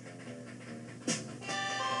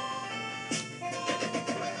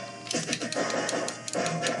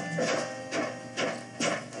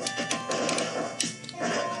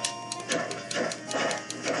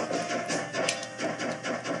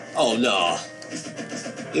 Oh no,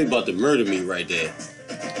 he about to murder me right there.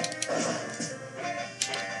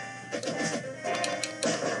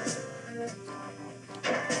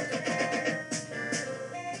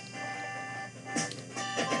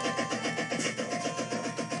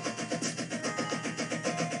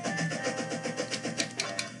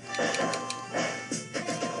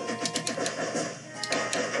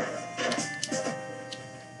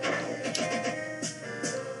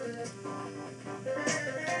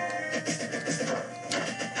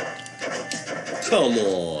 Come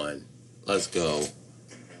on. Let's go.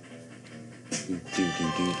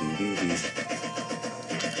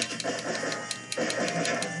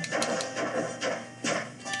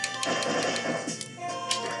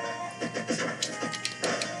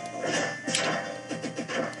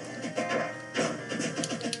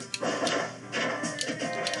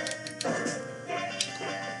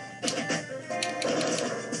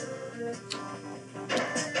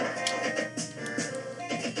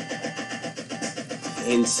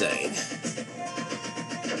 Insane.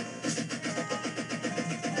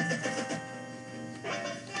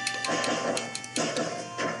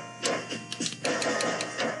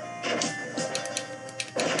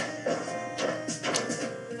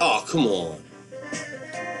 Oh, come on.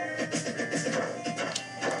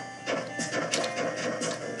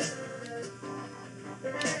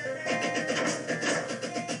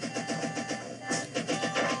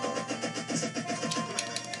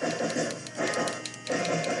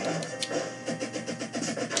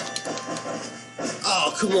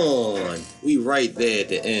 Oh, come on. We right there at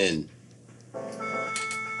the end.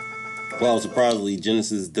 Well, surprisingly,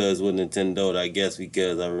 Genesis does with Nintendo, I guess,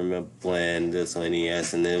 because I remember playing this on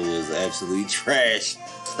NES and it was absolutely trash.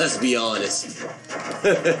 Let's be honest.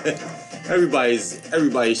 everybody's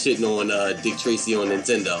shitting on Dick Tracy on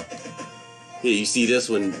Nintendo. Here, you see this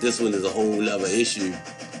one? This one is a whole other issue.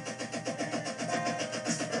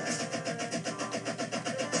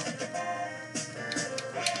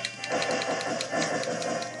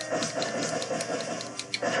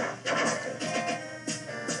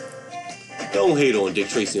 Don't hate on Dick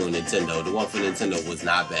Tracy on Nintendo. The one for Nintendo was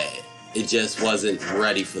not bad. It just wasn't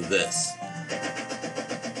ready for this.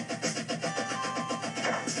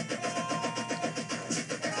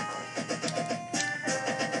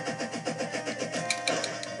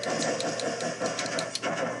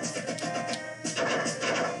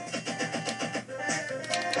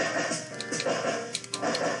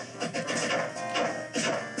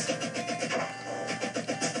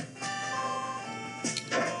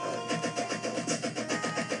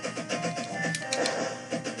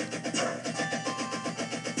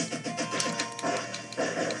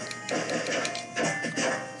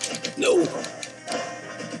 No!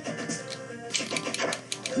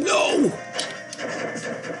 No!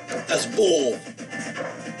 That's bull.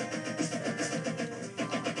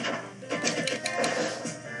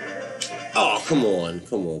 Oh, come on.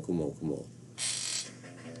 Come on, come on, come on.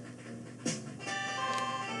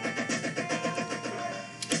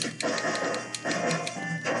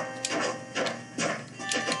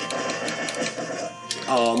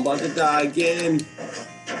 Oh, I'm about to die again.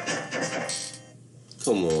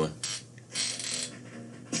 Come on.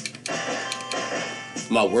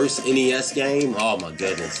 My worst NES game? Oh my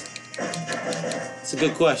goodness. It's a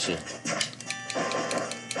good question.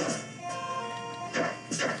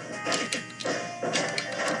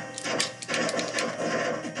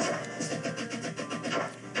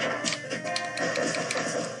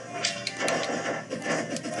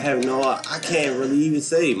 I can't really even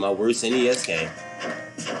say my worst NES game.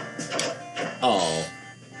 Oh.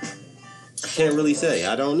 I can't really say.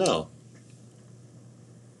 I don't know.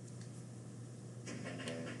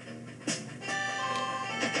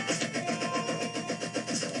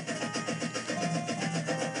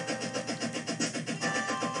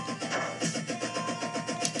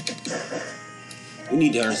 We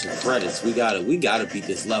need to earn some credits. We gotta beat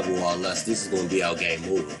this level, or else this is gonna be our game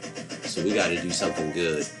over. So we gotta do something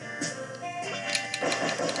good.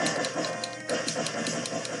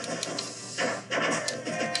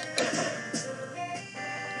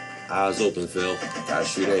 Eyes open, Phil. Gotta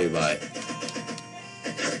shoot everybody.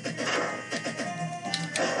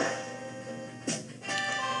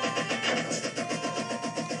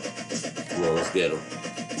 Come on, let's get him.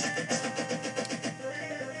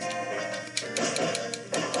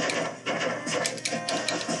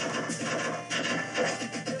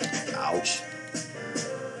 Ouch.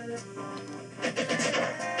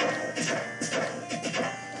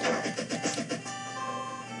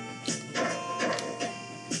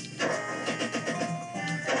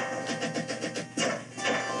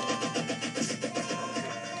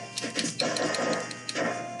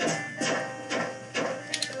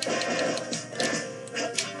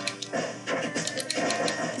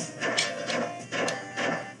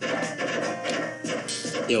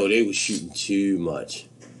 Yo, they were shooting too much.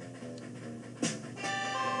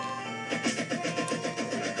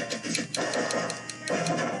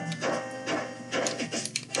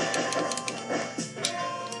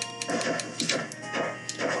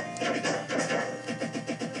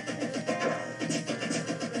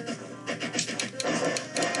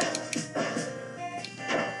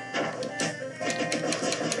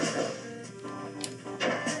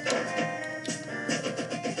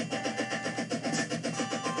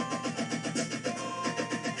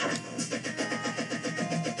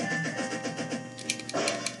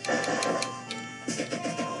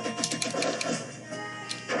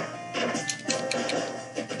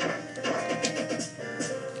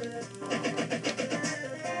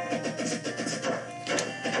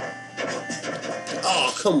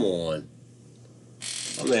 come on.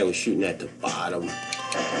 My man was shooting at the bottom.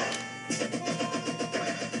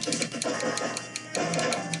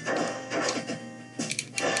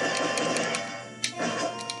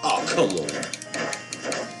 Oh, come on.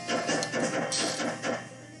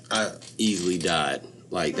 I easily died.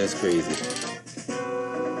 Like, that's crazy.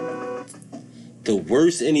 The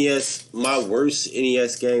worst NES, my worst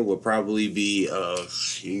NES game would probably be,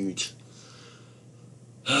 shoot.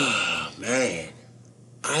 Man.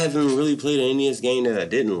 I haven't really played an NES game that I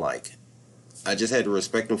didn't like. I just had to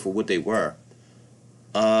respect them for what they were.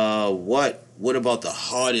 What about the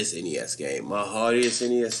hardest NES game? My hardest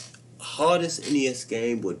NES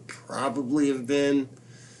game would probably have been,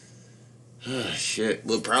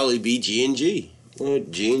 would probably be G&G. Well,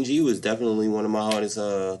 G&G was definitely one of my hardest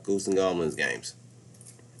Ghosts and Goblins games.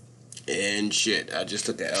 And shit, I just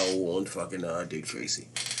took the L on fucking Dick Tracy.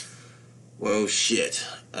 Well, shit,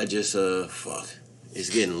 I just fuck. It's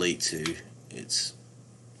getting late too. It's,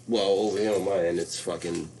 well, over here on my end, it's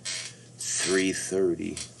fucking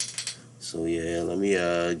 3:30. So yeah, let me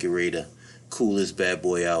get ready to cool this bad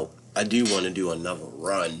boy out. I do want to do another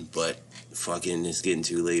run, but fucking it's getting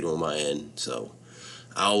too late on my end. So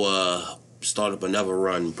I'll start up another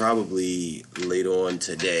run probably later on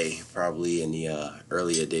today, probably in the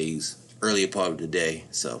earlier part of the day.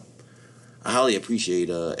 So I highly appreciate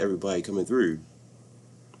everybody coming through.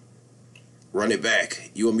 Run it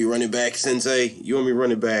back. You want me running back, Sensei? You want me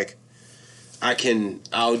running back?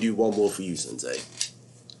 I'll do one more for you, Sensei.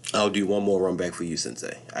 I'll do one more run back for you,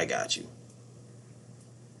 Sensei. I got you.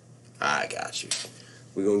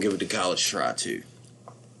 We're gonna give it the college try, too.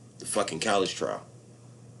 The fucking college try.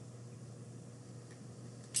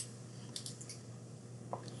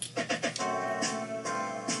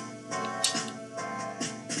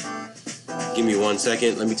 Give me 1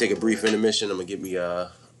 second. Let me take a brief intermission. I'm gonna give me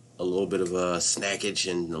a little bit of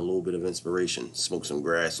snackage and a little bit of inspiration. Smoke some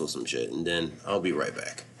grass or some shit, and then I'll be right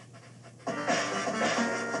back.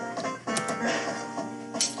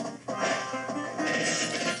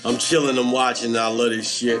 I'm chilling, I'm watching, I love this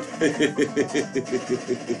shit.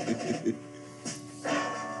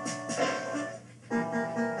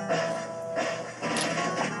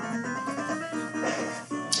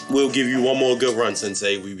 We'll give you one more good run,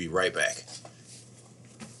 Sensei. We'll be right back.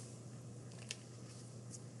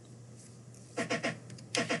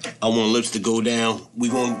 I want lips to go down. We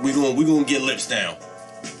gonna get lips down.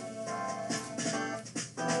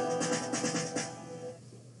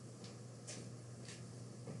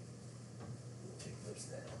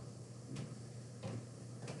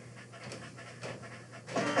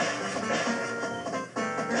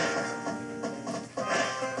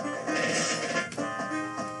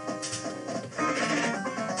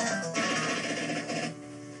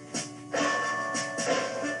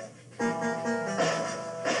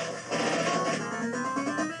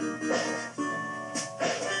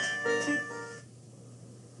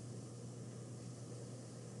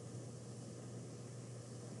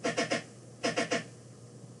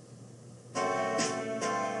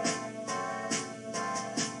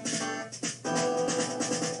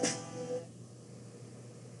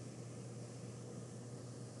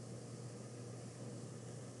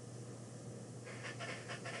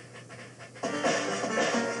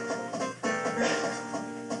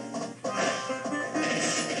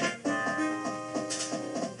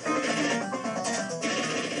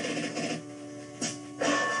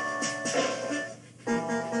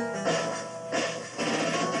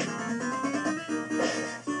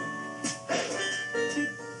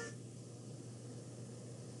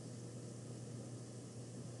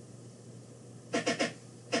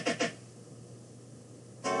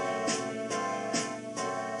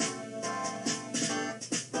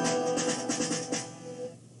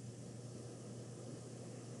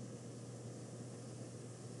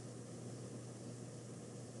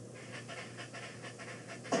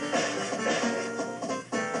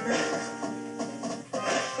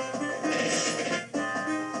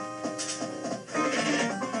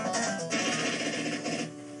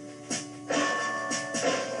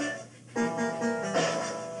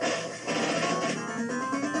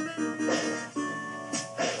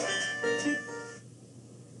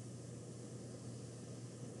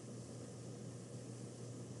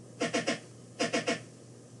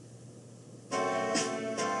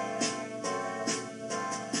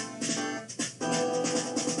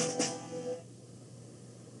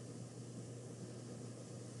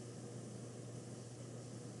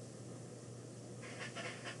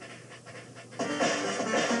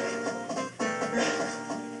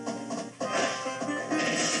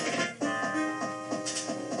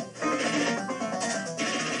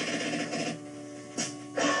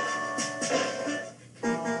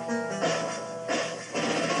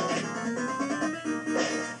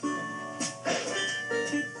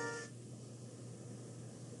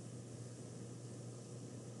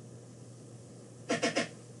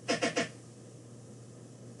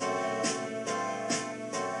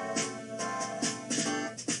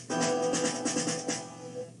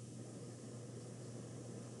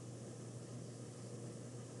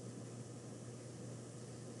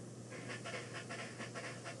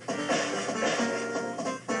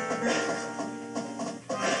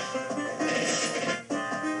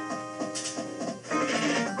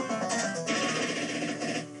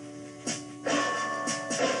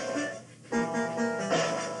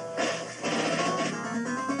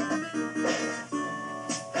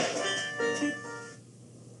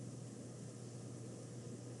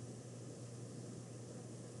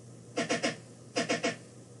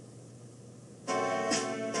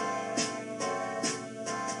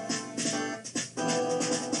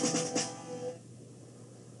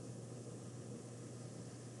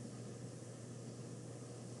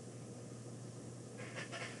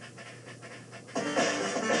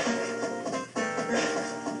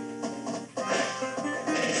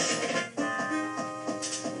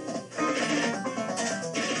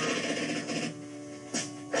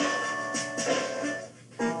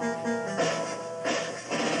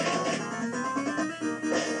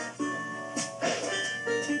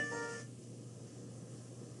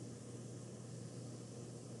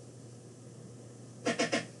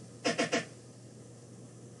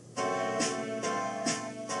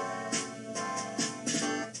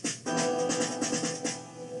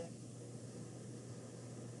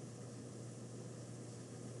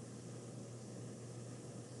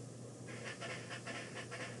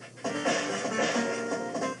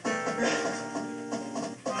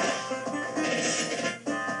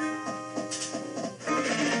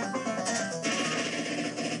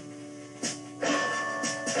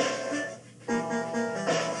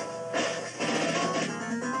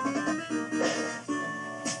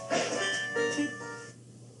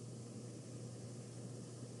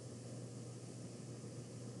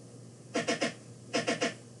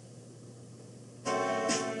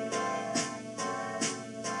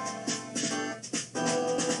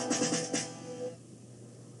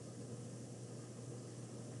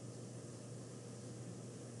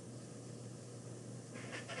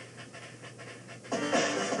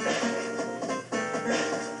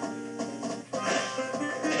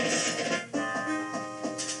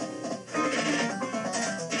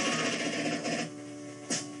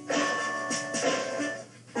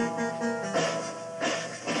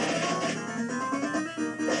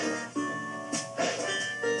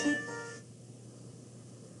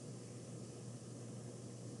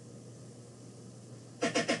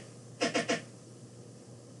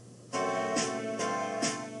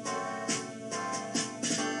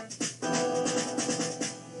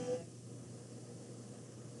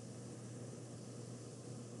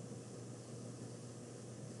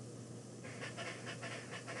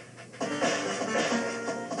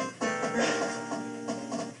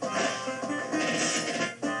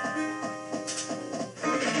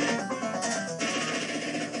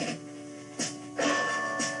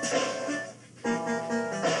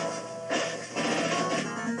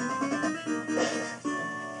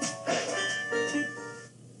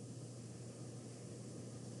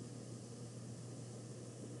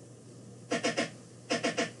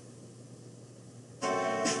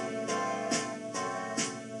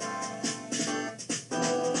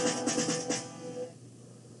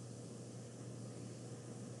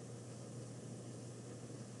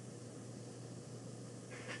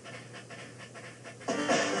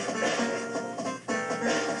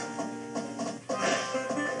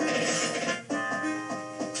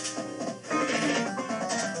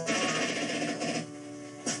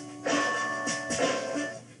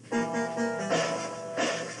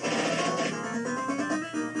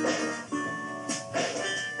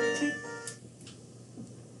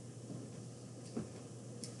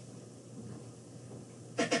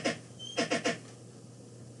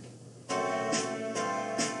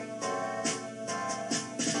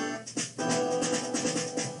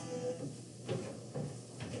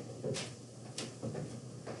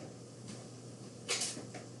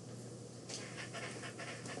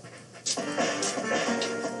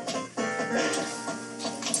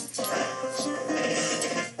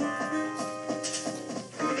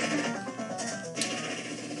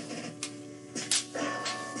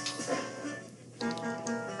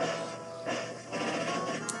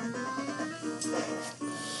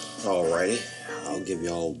 Alrighty, I'll give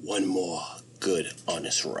y'all one more good,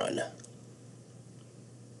 honest run.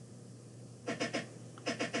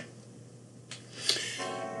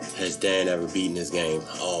 Has Dan ever beaten this game?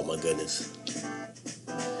 Oh my goodness.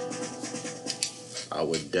 I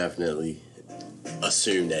would definitely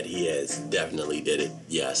assume that he has definitely did it.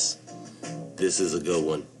 Yes. This is a good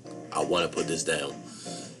one. I want to put this down.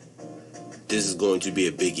 This is going to be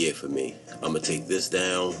a big year for me. I'm going to take this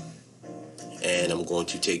down, and I'm going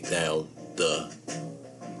to take down the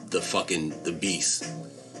beast.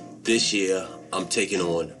 This year, I'm taking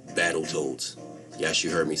on Battletoads. Yes,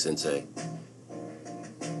 you heard me, Sensei.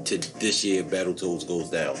 This year, Battletoads goes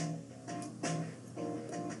down.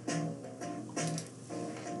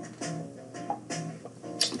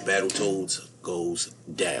 Battletoads goes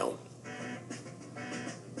down.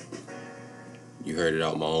 You heard it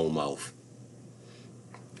out my own mouth.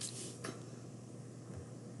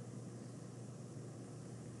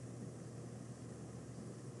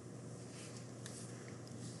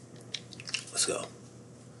 Let's go.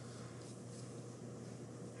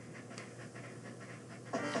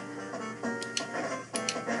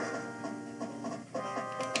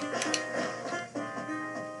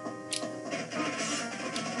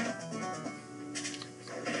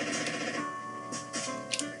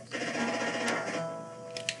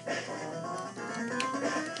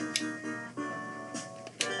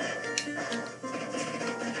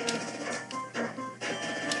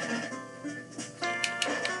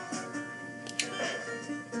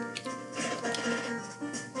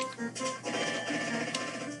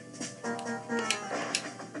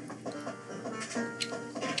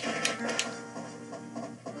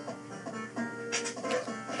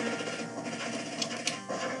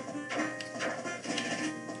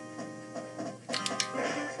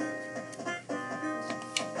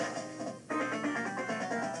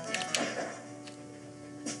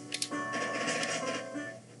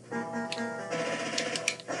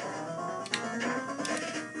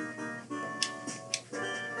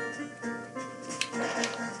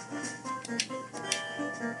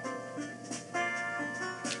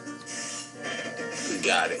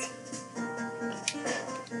 Got it.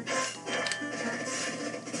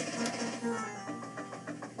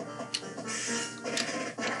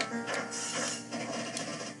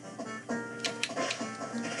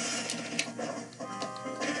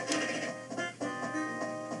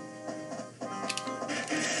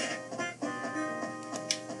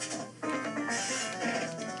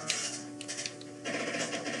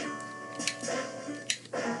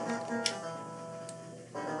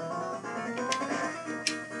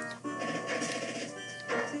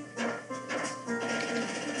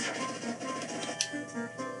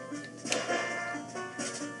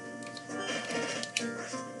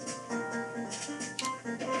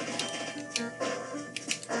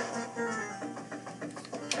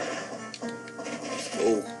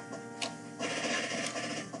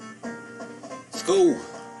 Go.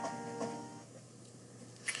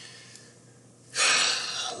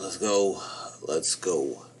 Let's go. Let's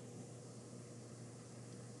go.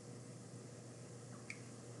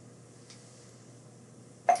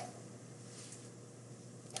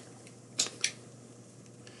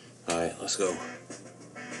 Alright, let's go.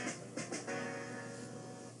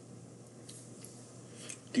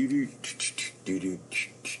 Do do do do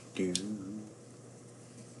do do.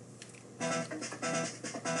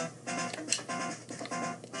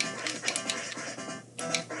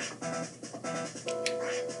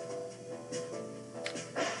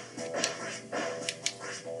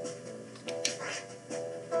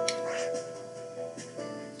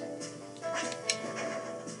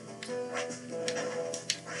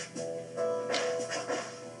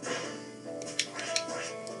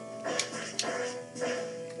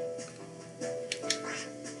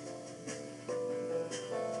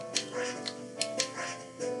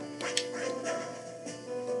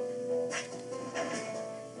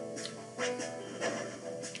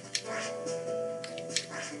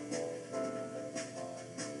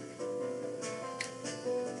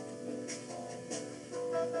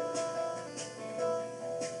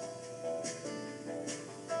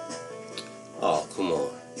 Oh, come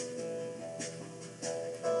on.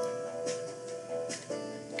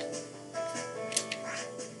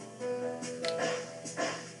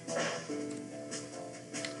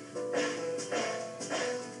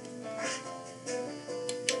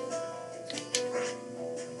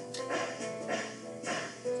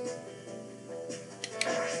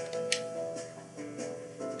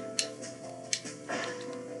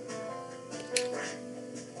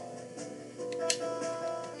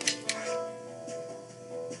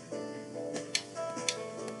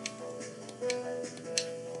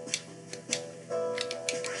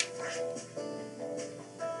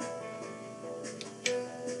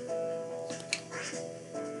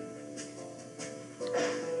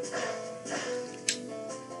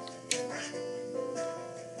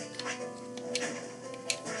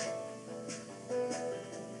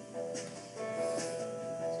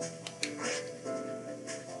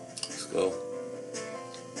 go.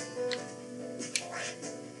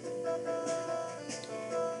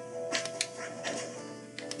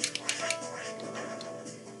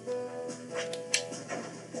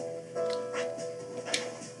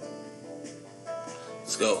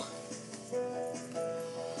 Let's go.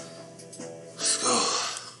 Let's go.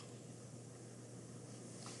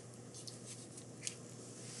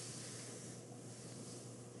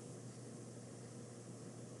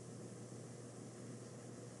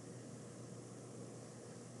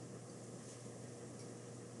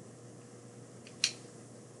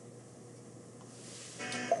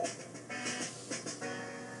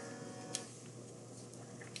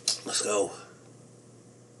 Let's go.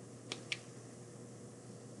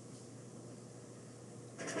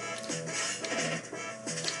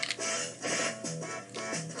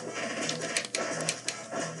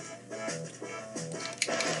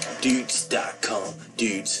 Dudes.com,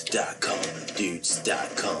 dudes.com,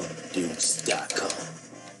 dudes.com, dudes.com.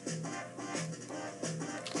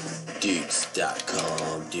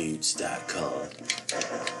 Dudes.com, dudes.com.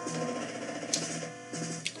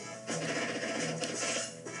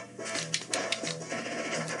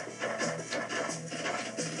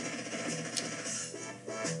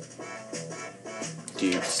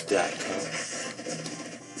 Dudes.com.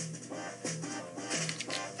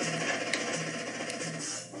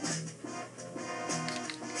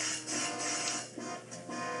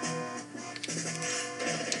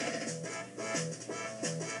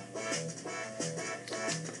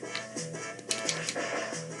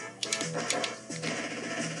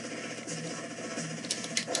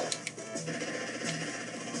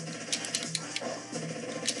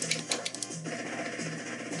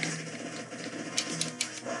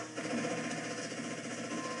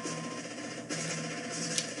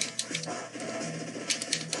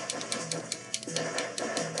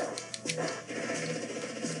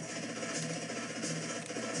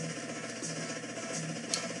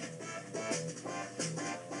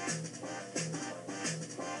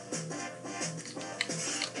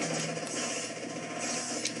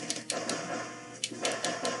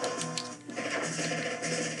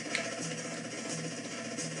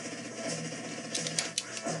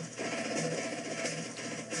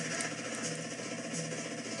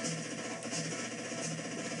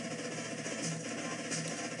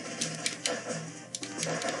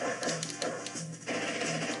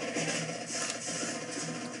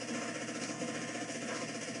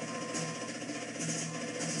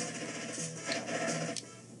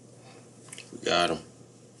 Got him.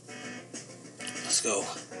 Let's go.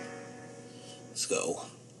 Let's go.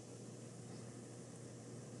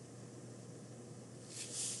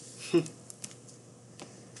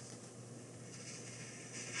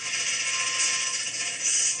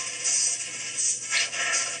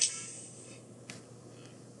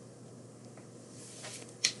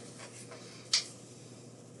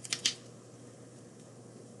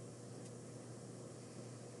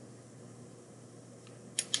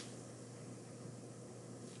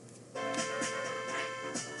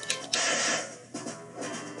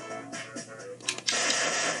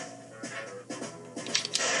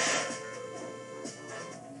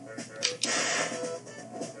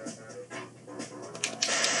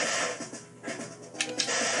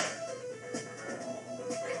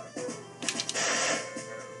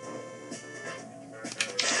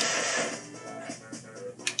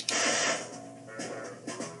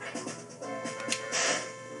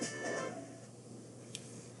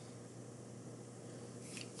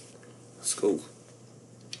 Let's go.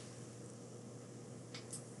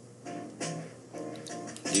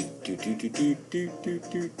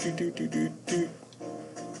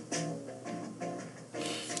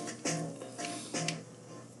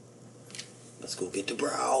 Let's go get the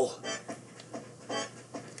brow.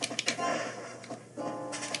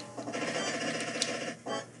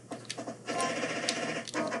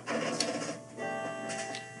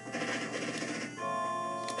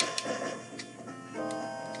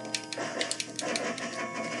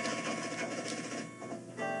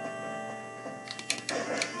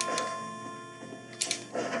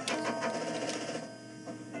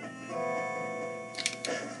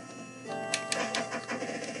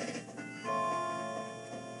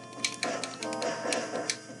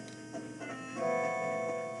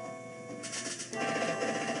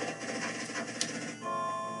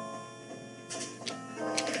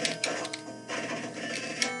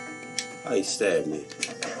 How he stabbed me.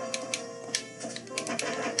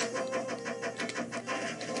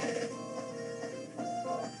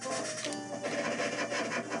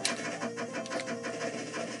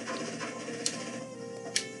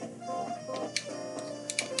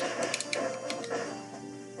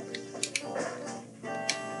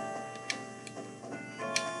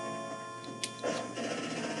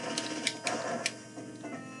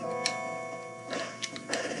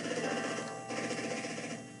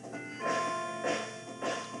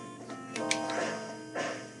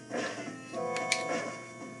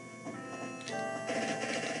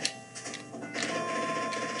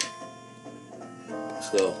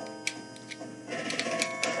 go.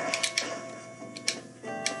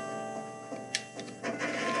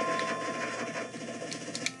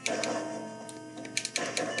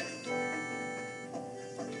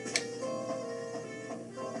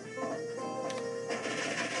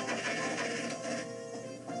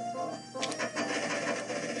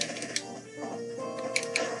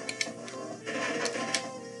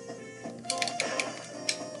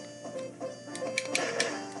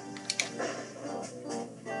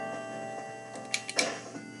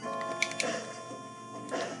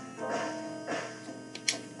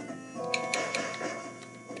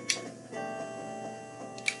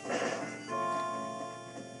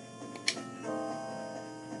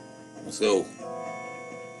 Let's go.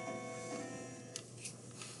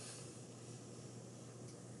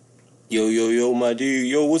 Yo, yo, yo, my dude.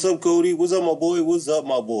 Yo, what's up, Cody? What's up, my boy? What's up,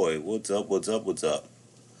 my boy? What's up, what's up, what's up?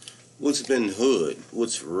 What's been hood?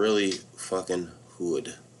 What's really fucking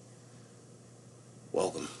hood?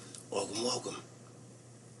 Welcome. Welcome, welcome.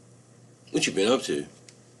 What you been up to?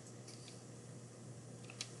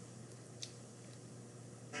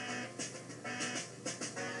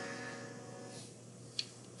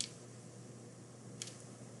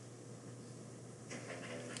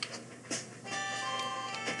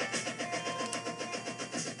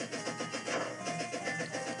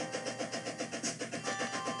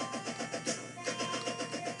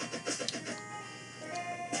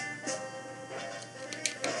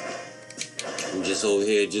 I'm just over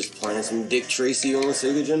here just playing some Dick Tracy on the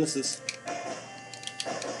Sega Genesis.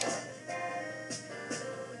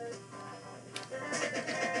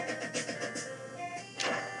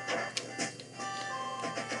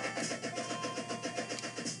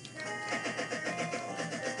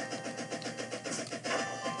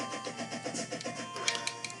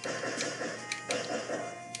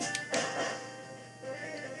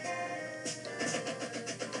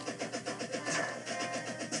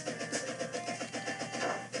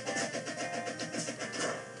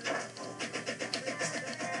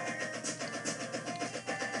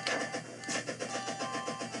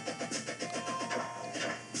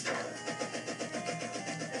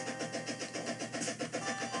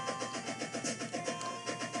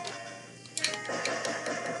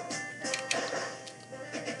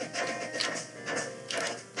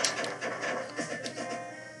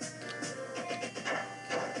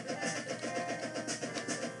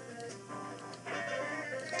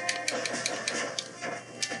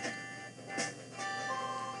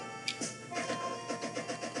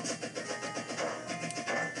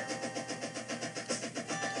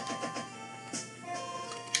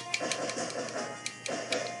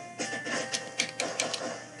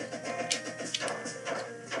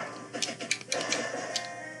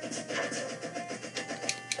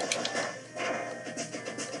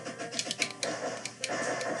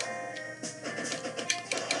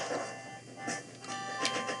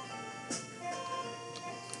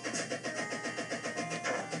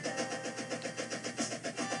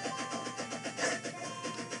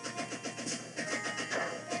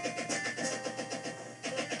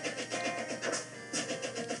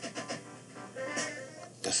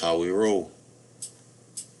 That's how we roll.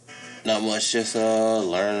 Not much, just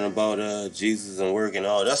learning about Jesus and work and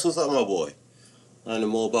all. That's what's up, my boy. Learning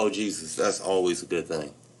more about Jesus. That's always a good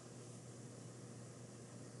thing.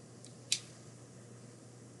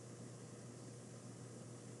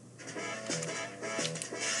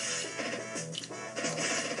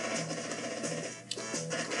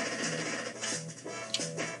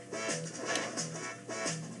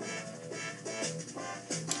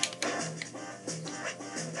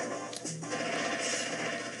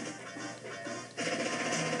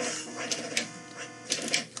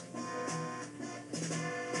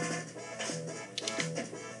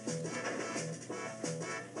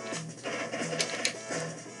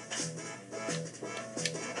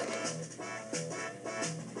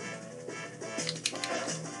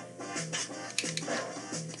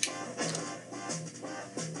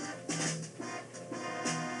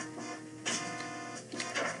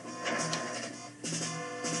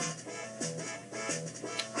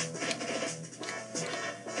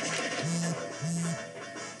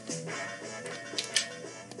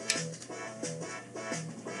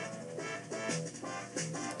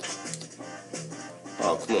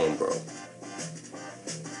 Oh, come on, bro.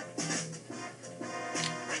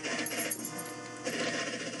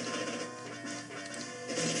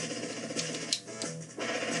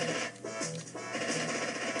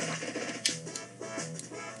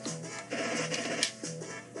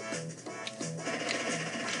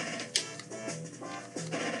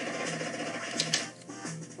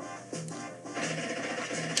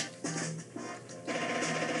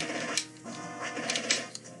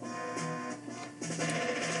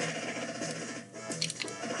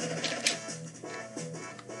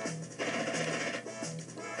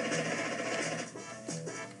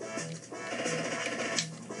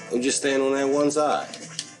 Or just stand on that one side.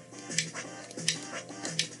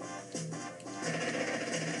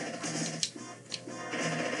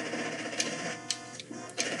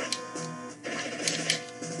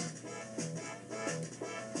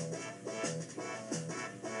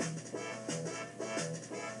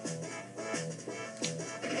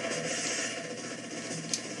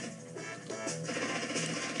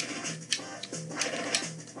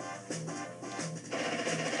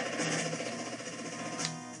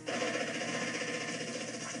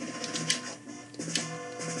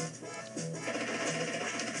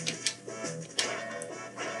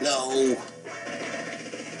 No.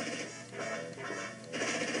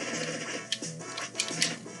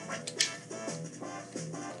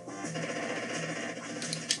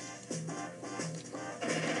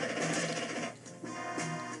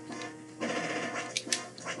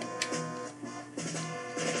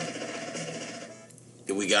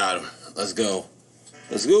 We got him. Let's go.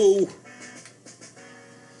 Let's go.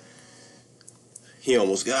 He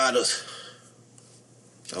almost got us.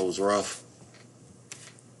 That was rough.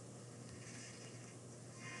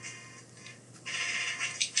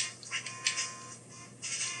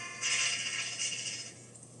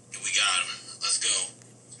 We got him. Let's go.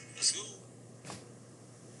 Let's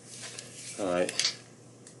go. Alright.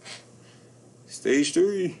 Stage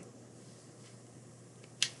 3.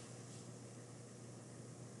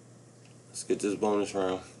 Let's get this bonus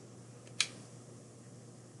round.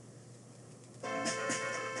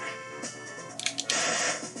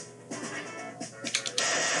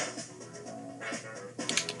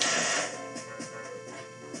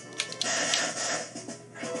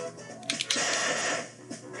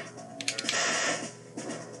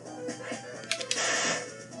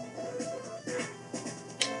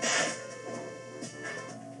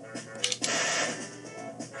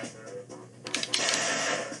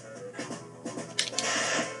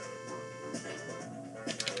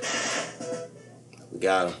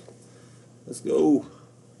 Got him. Let's go.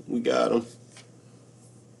 We got him.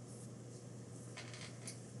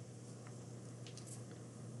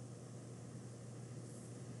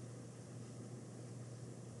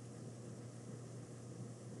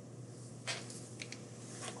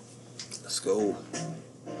 Let's go.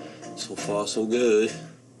 So far, so good.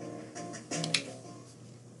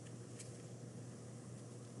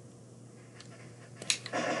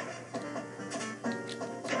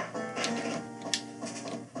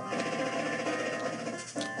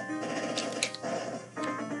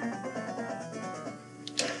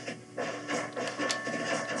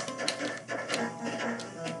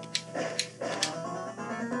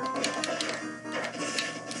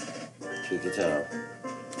 Take your time.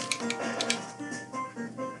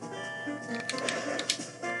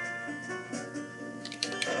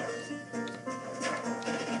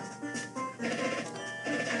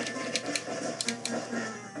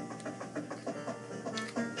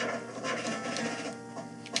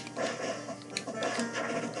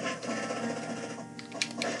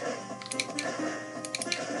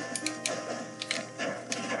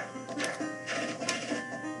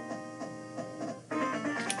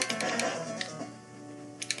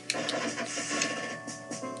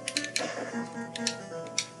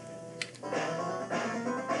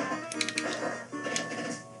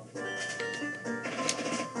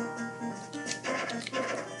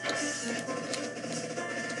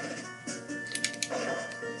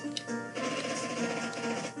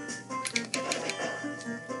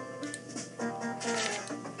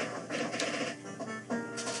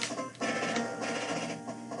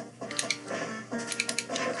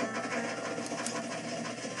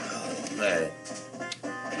 Man.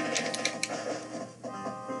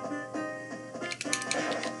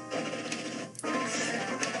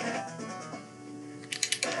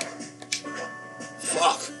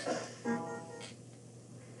 Fuck.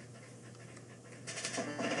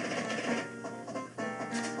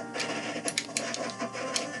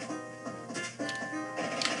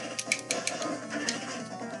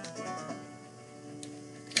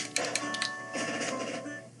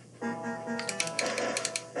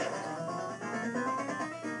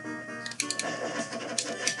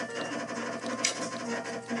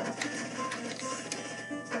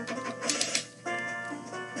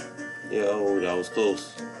 Yo, that was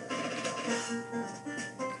close.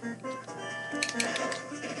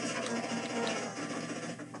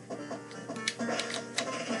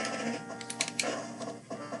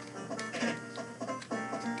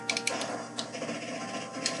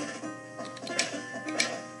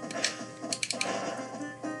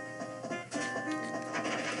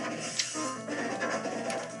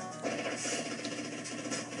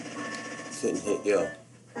 Couldn't hit, yo.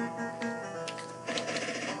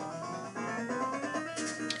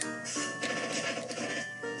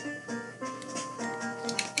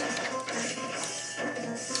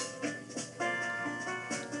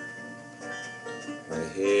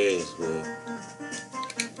 hair is weird.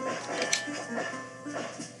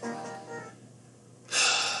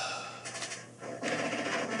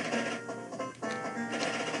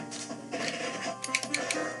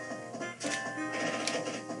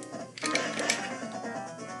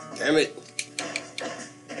 Damn it.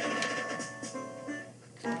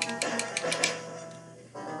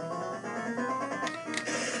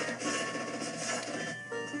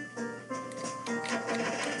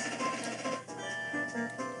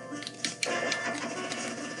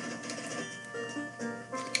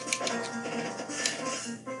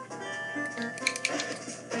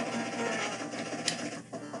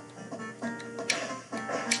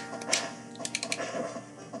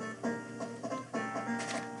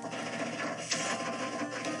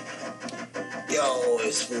 Yo,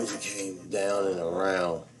 it's supposed to came down and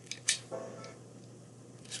around.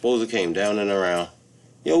 Suppose it came down and around.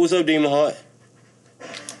 Yo, what's up, Demon Heart?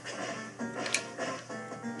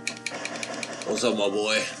 What's up, my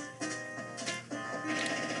boy?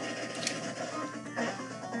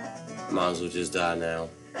 Might as well just die now.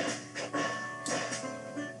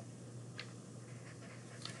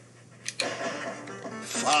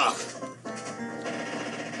 Fuck.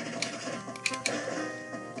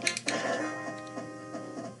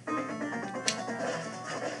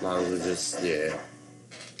 Might as well just, yeah.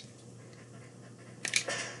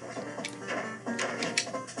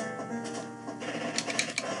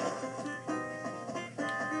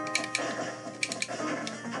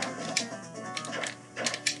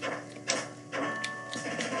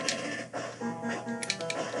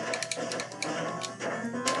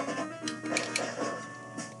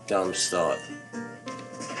 Dumb start.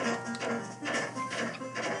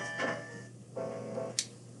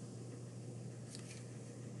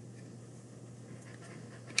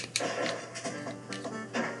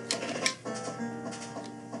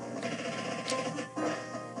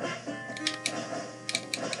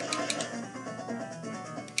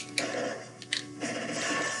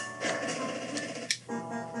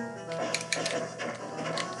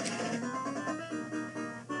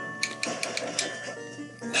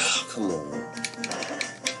 Come on.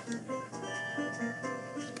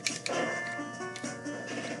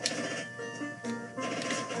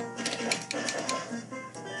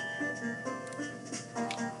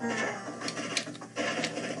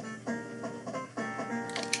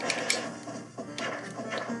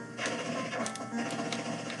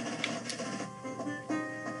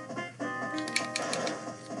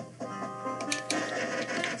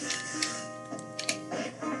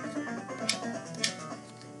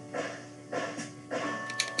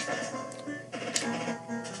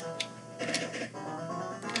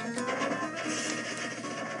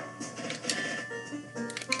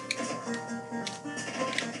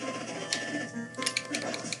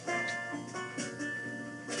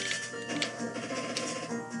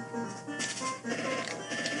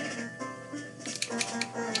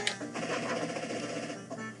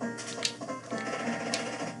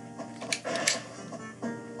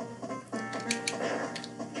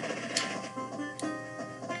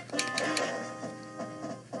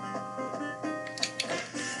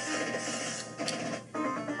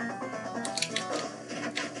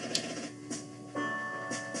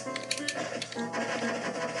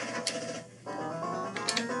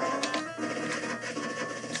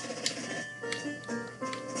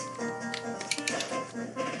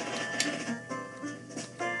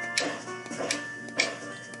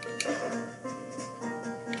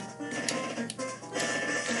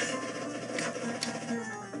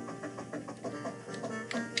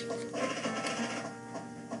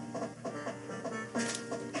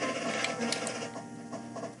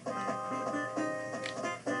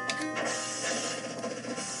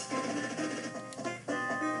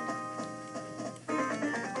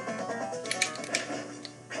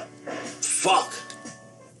 Fuck.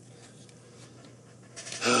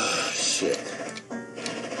 Shit.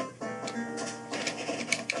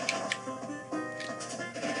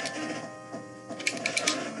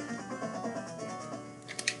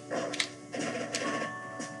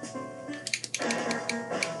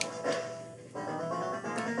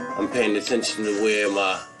 I'm paying attention to where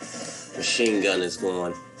my machine gun is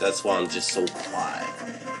going. That's why I'm just so quiet.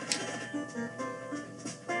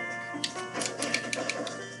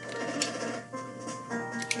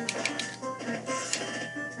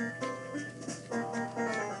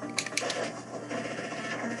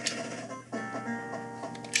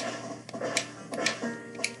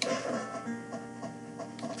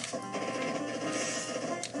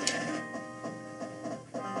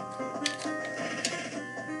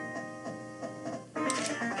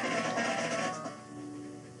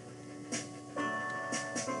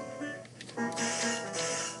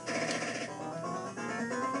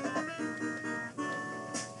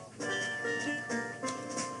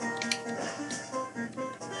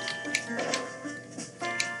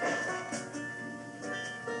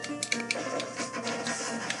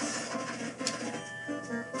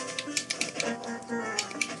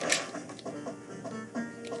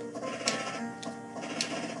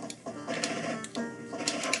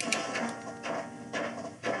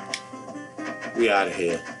 We out of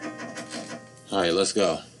here. Alright, let's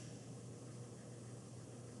go.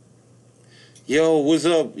 Yo, what's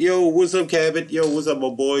up? Yo, what's up, Cabot? Yo, what's up, my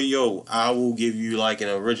boy? Yo, I will give you like an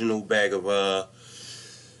original bag of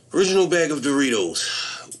Doritos.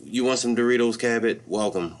 You want some Doritos, Cabot?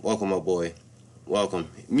 Welcome, my boy. Welcome.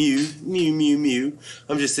 Mew, mew, mew, mew.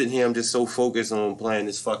 I'm just sitting here. I'm just so focused on playing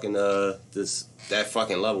this fucking that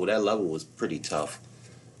fucking level. That level was pretty tough,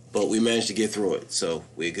 but we managed to get through it, so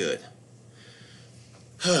we're good.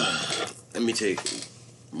 Let me take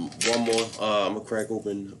one more. I'm gonna crack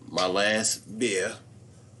open my last beer.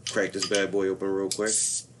 Crack this bad boy open real quick.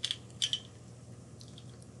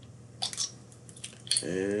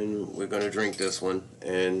 And we're gonna drink this one.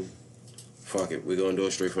 And fuck it, we're gonna do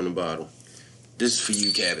it straight from the bottle. This is for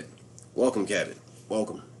you, Cabot. Welcome, Cabot.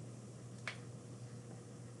 Welcome.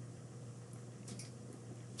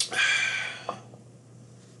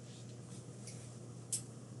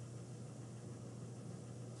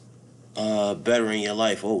 Better in your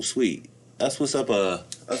life. Oh, sweet. That's what's up.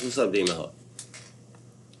 That's what's up, Demon Hawk.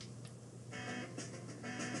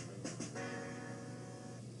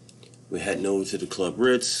 We're heading over to the Club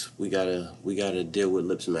Ritz. We gotta deal with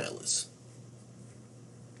Lips Malice.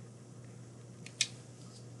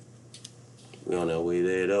 We on our way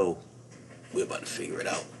there though. We're about to figure it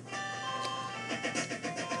out.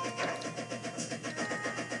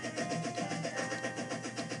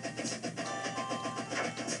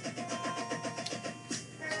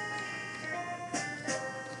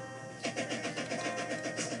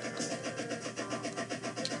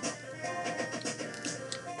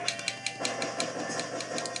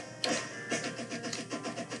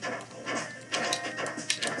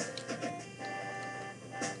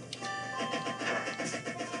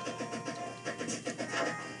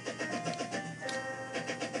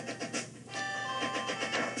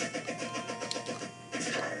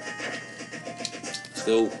 Let's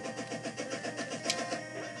go.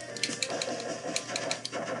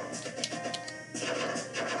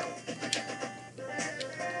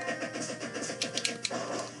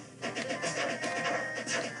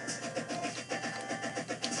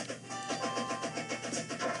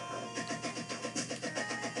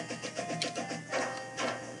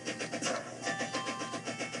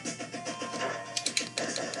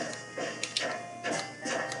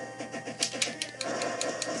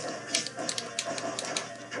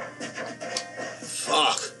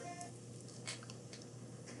 Fuck.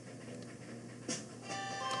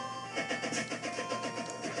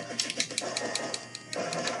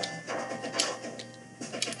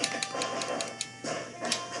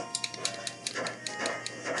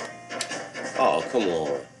 Oh, come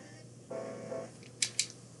on.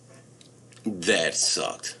 That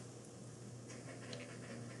sucked.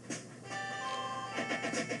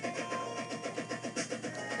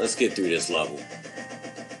 Let's get through this level.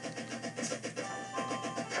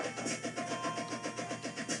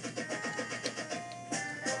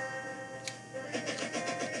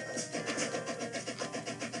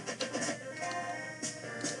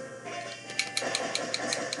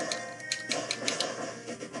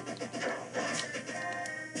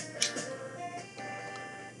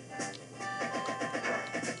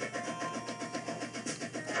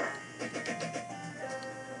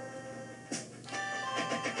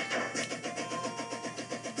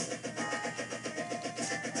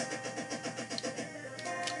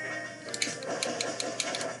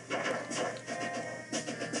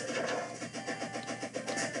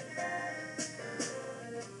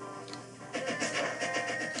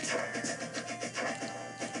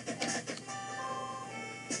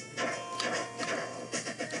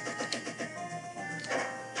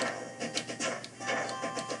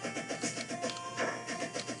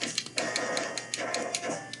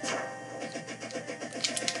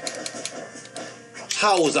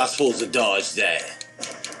 How was I supposed to dodge that?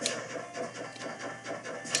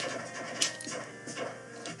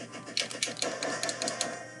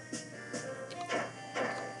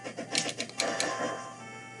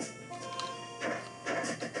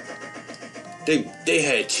 They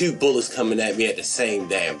had two bullets coming at me at the same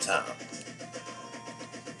damn time.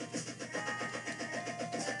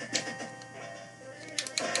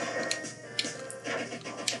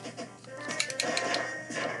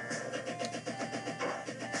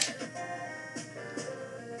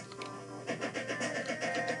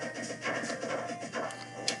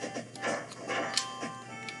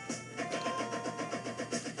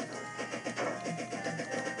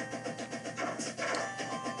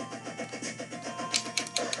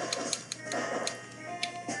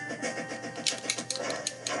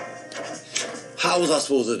 How was I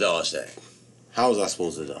supposed to dodge that? How was I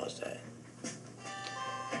supposed to dodge that?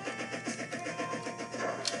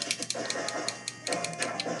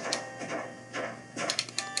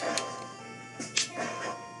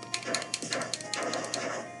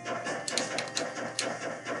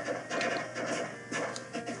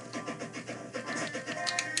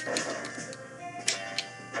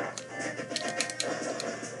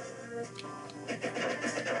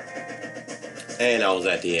 And I was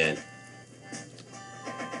at the end.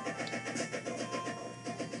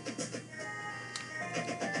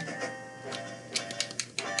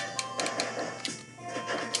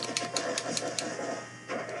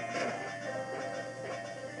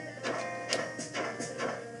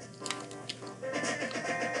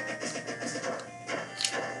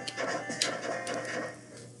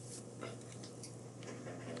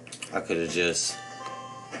 I could have just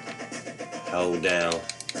held down.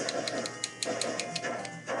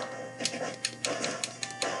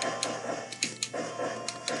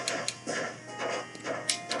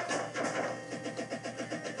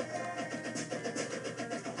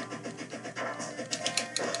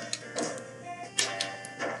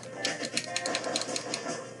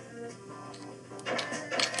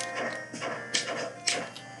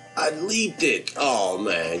 I leaped it. Oh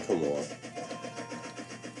man, come on.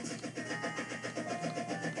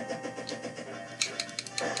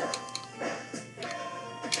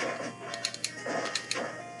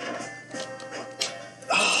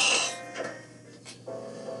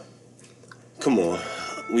 Come on,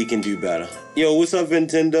 we can do better. Yo, what's up,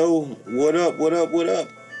 Nintendo? What up, what up, what up?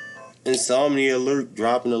 Insomnia Alert,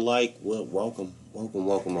 dropping a like. Well, welcome,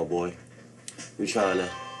 my boy. We're trying to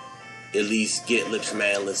at least get Lips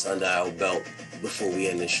Manless under our belt before we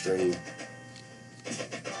end the stream.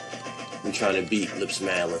 We're trying to beat Lips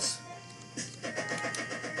Manless.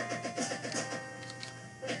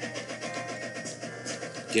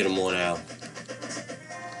 Get him on out.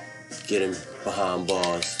 Get him behind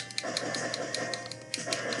bars.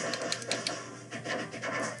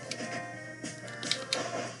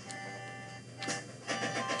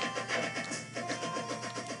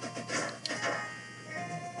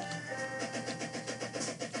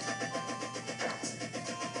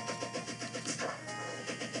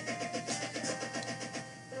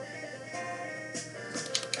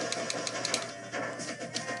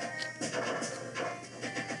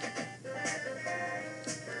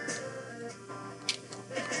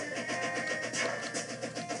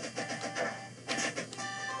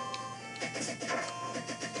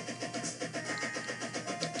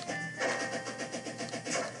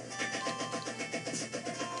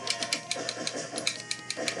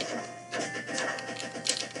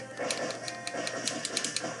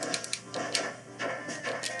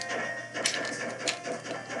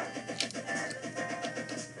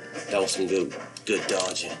 That was some good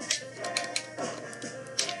dodging.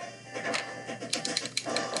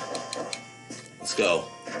 Let's go.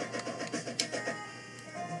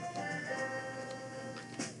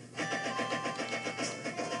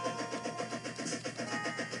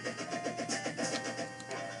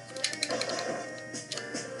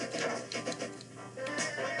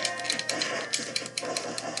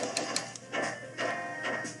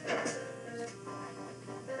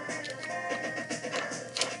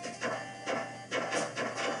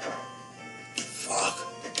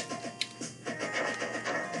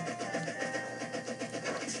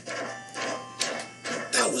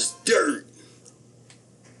 That was dirt.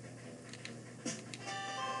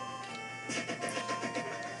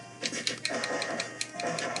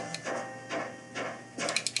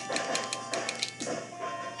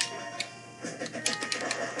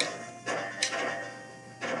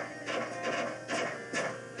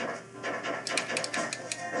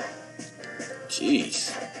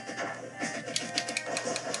 Jeez.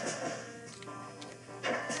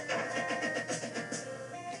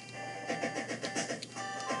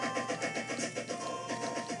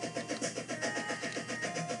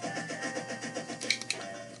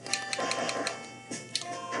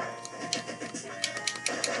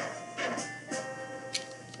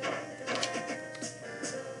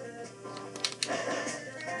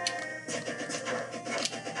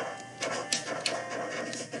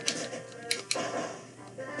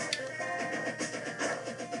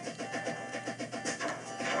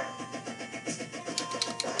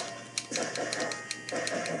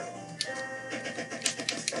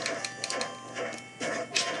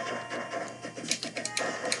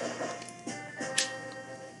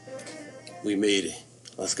 We made it.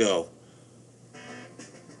 Let's go.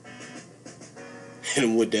 Hit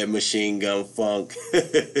him with that machine gun funk.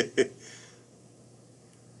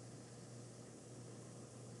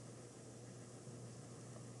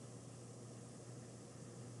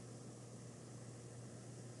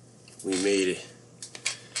 We made it.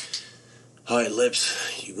 Alright,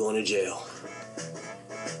 Lips, you going to jail.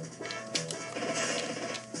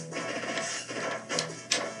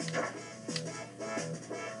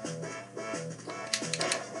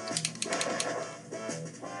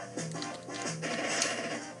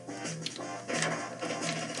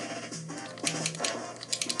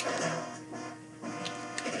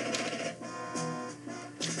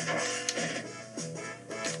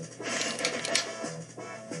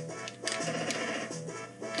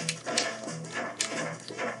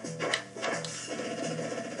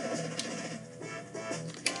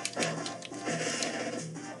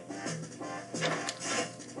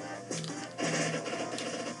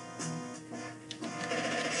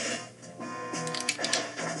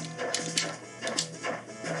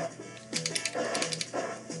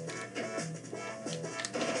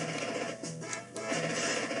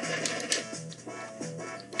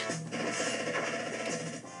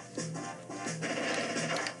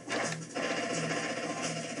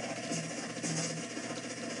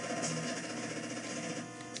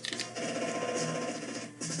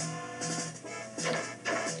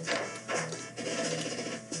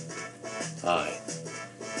 Alright.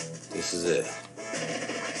 This is it.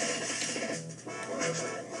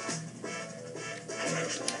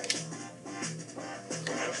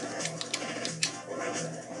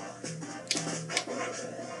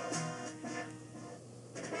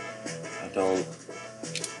 I don't...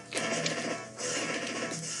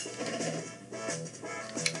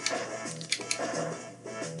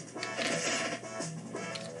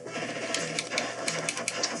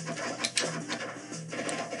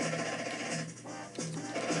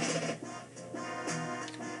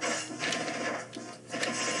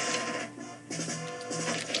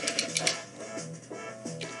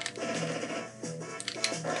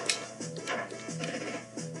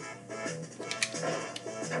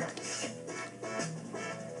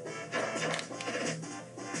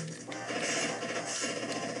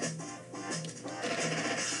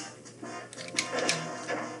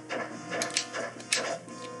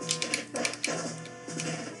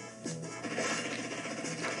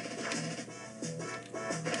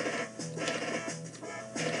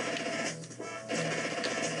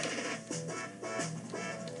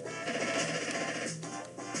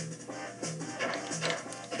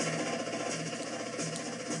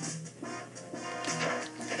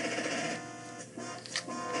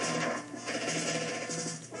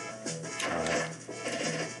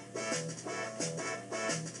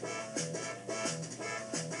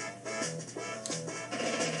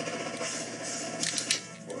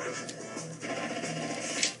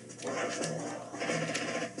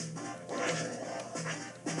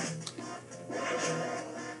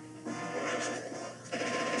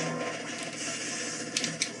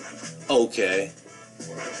 Okay.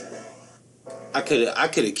 I could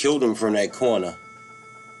have killed him from that corner.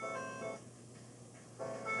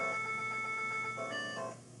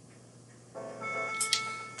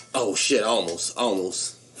 Oh shit,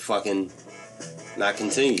 almost fucking not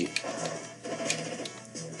continue.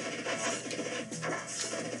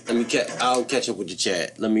 I'll catch up with the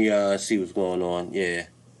chat. Let me see what's going on. Yeah,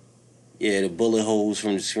 the bullet holes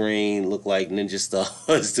from the screen look like ninja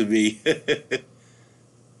stars to me.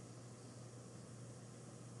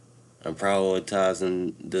 I'm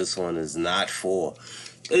prioritizing this one is not for.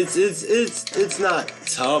 It's not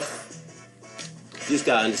tough. You just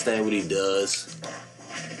gotta understand what he does.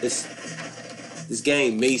 This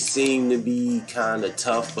game may seem to be kind of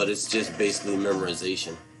tough, but it's just basically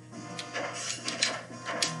memorization.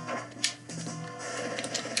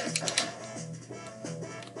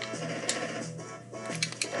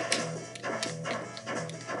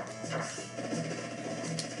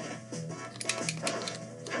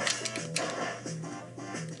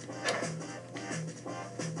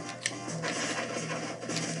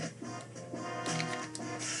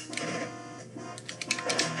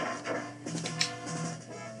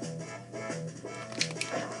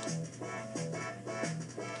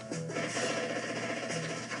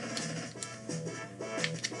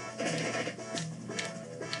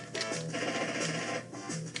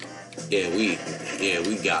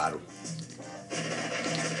 We got him.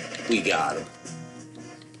 We got him.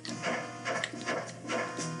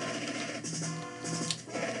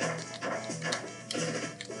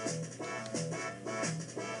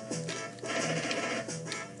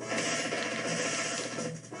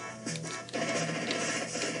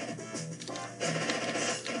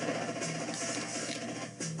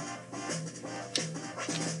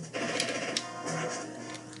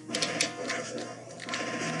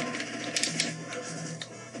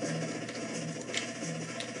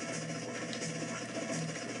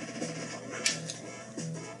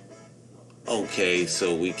 Okay,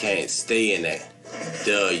 so we can't stay in that.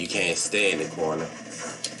 Duh, you can't stay in the corner.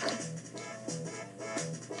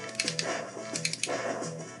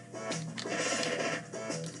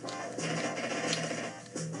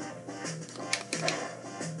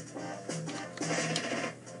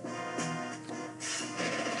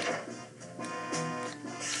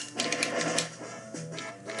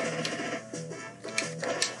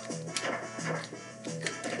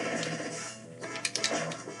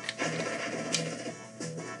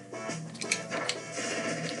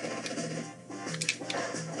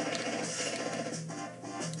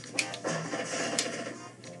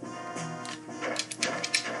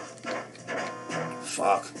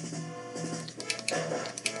 Fuck.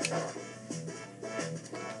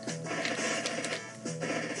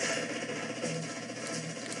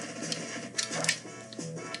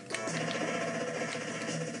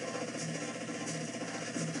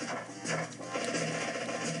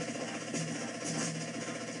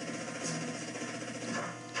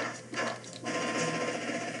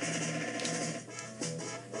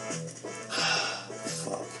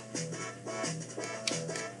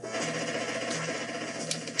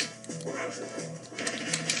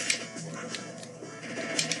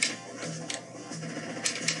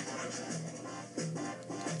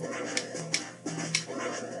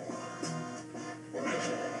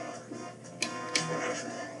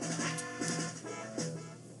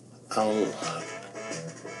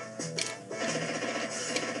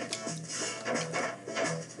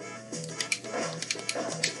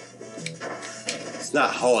 It's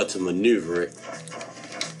not hard to maneuver it.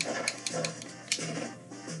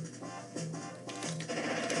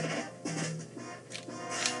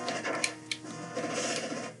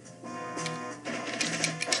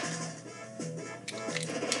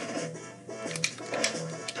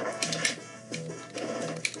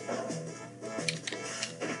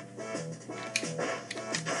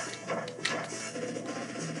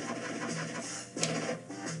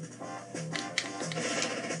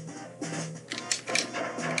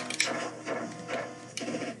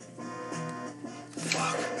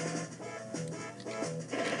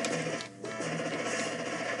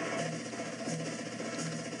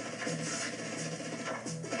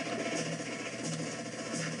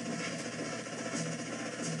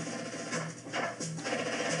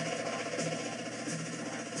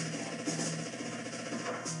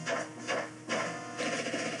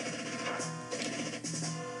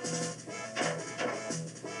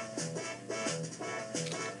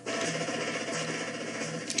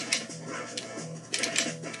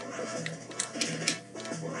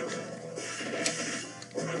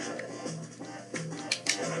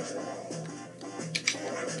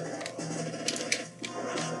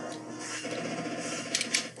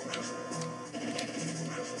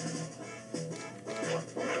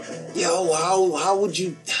 Yo, how would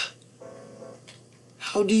you,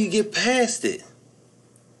 how do you get past it?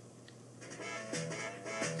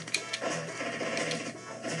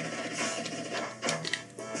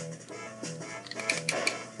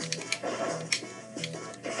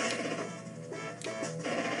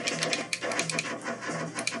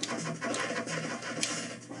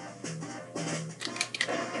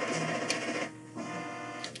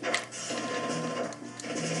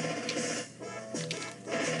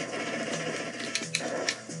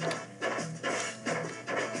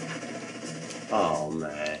 Oh,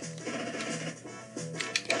 man.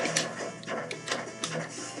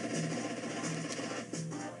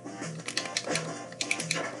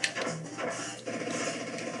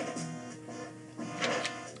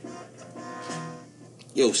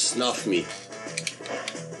 Yo, snuff me.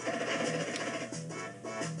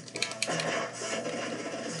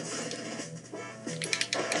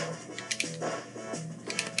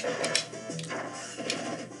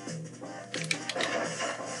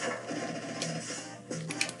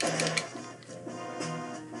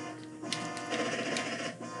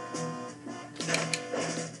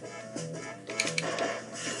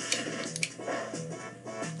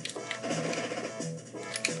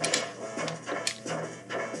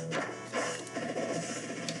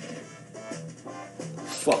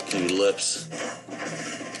 Fuck you, lips.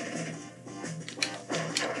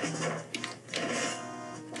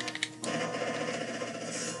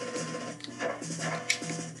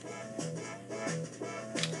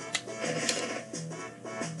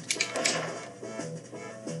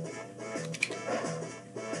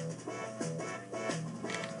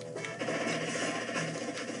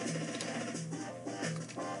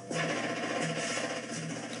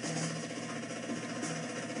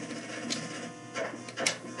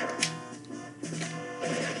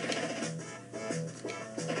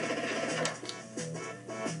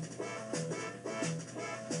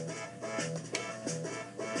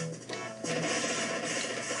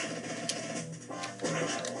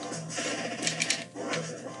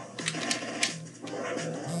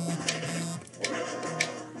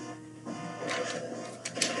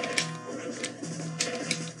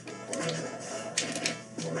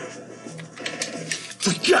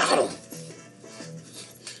 We got him!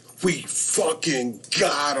 We fucking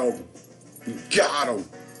got him! We got him!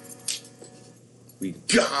 We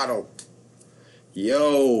got him!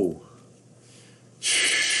 Yo!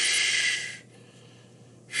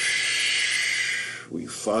 We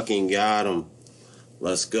fucking got him.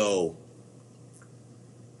 Let's go.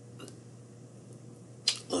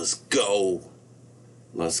 Let's go.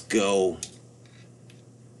 Let's go.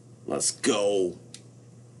 Let's go.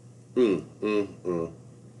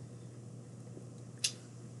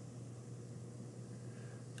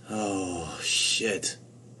 Oh, shit.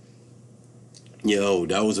 Yo,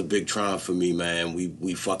 that was a big triumph for me, man.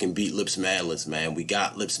 We fucking beat Lips Manless, man. We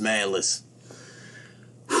got Lips Manless.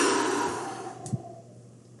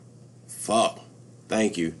 Fuck.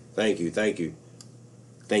 Thank you. Thank you. Thank you.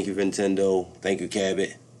 Thank you, Nintendo. Thank you,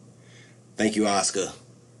 Cabot. Thank you, Oscar.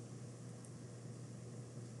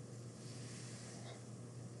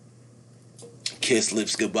 Kiss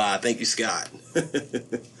Lips goodbye. Thank you, Scott.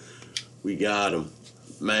 We got him.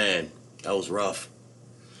 Man, that was rough.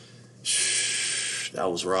 That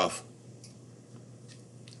was rough.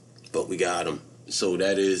 But we got him. So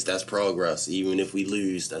that's progress. Even if we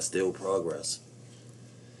lose, that's still progress.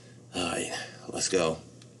 Alright, let's go.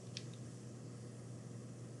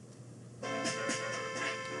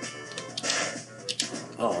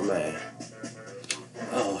 Oh man.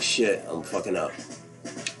 Oh shit, I'm fucking up.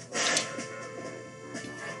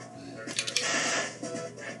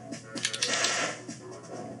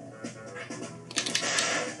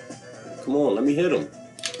 Come on, let me hit him.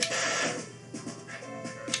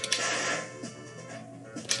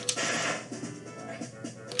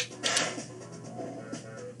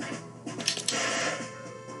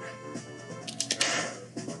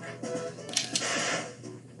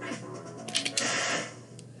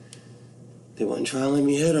 They wasn't trying to let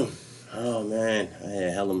me hit him. Oh man, I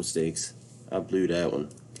had hella mistakes. I blew that one.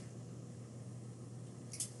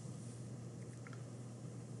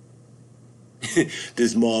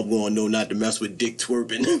 This mob gonna know not to mess with Dick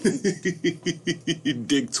Twerpin.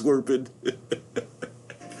 Dick Twerpin.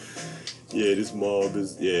 Yeah, this mob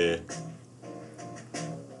is, yeah.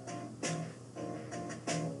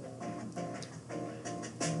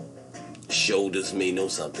 Shoulders may know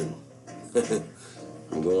something.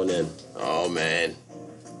 I'm going in. Oh man.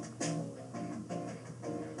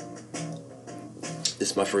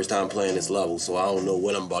 This is my first time playing this level, so I don't know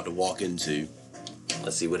what I'm about to walk into.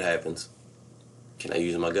 Let's see what happens. Can I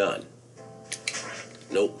use my gun?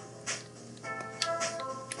 Nope.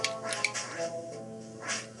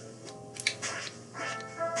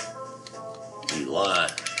 You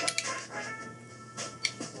lying.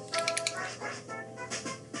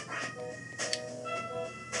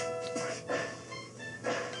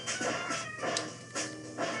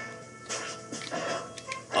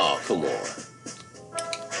 Oh, come on.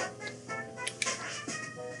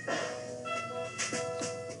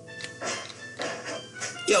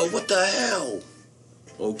 Yo, what the hell?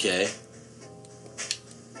 Okay.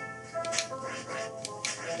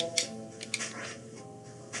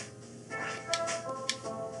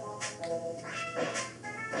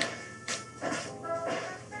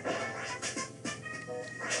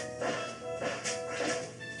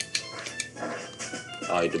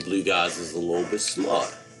 Alright, the blue guys is a little bit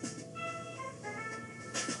smart.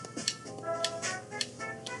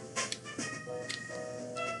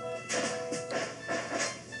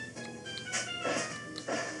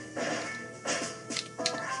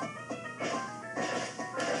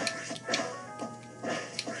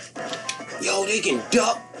 Yo, they can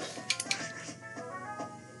duck.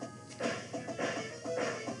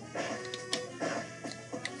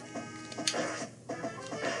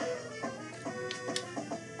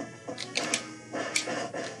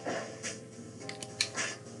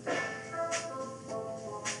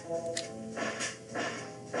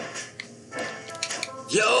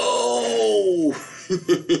 Yo!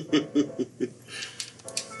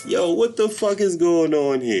 Yo, what the fuck is going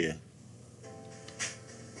on here?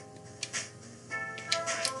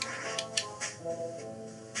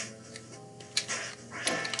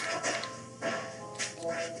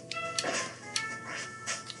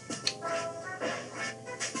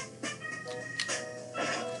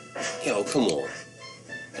 Yo, come on.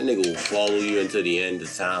 That nigga will follow you until the end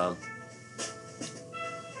of time.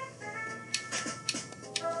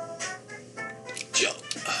 Jump.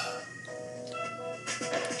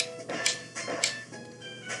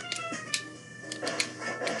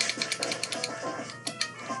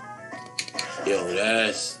 Yo,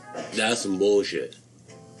 that's some bullshit.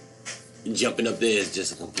 Jumping up there is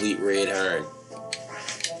just a complete red herring.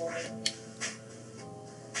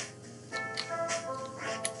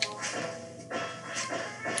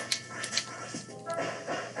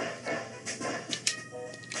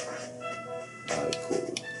 Alright,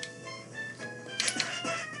 cool.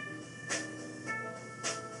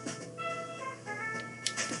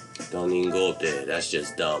 Don't even go up there. That's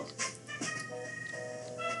just dumb.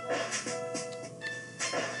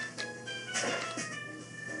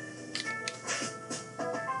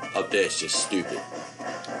 Up there, it's just stupid.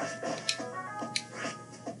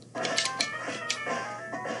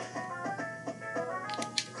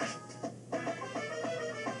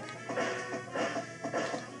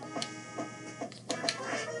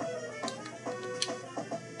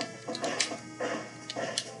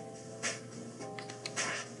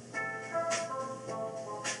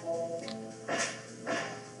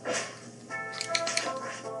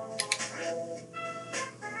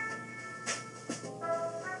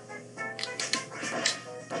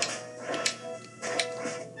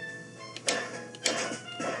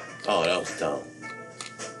 Oh, that was dumb.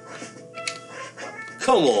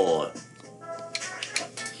 Come on.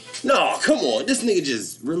 No, come on. This nigga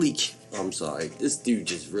just really... I'm sorry. This dude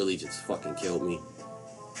just really just fucking killed me.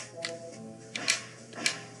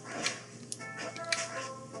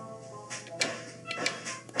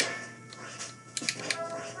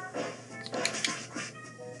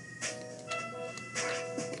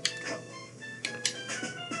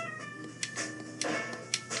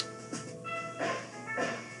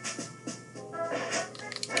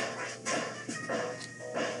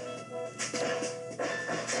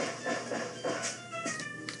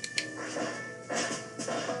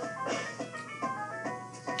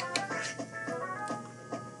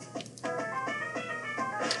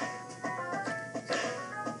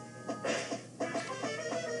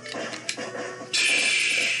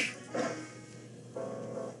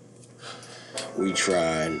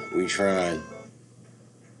 We trying.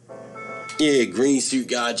 Yeah, green suit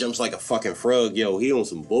guy jumps like a fucking frog. Yo, he on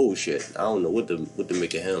some bullshit. I don't know what to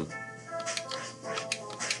make of him.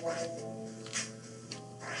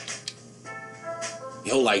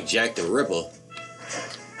 Yo, like Jack the Ripper.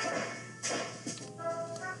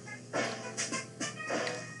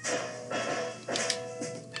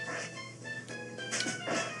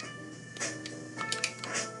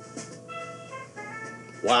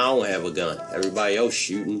 Well, I don't have a gun. Everybody else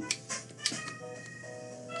shooting.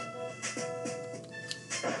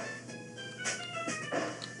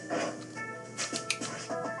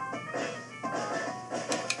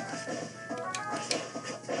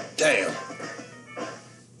 Damn.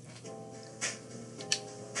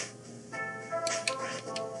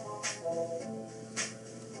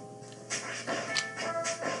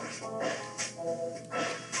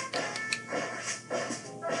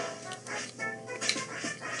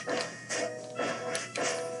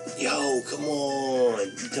 Yo, come on.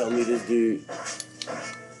 You tell me this dude.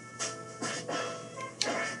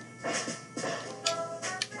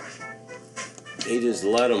 They just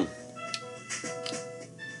let him.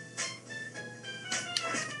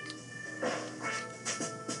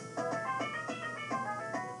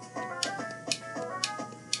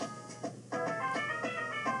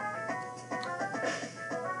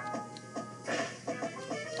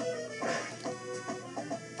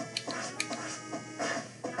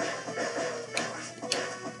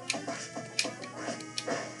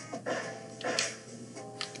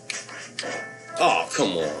 Oh,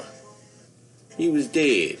 come on. He was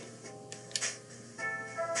dead.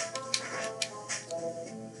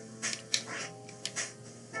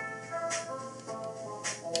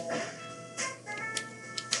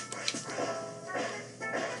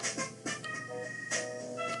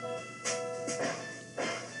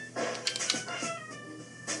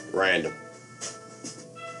 Random.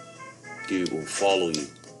 Dude will follow you.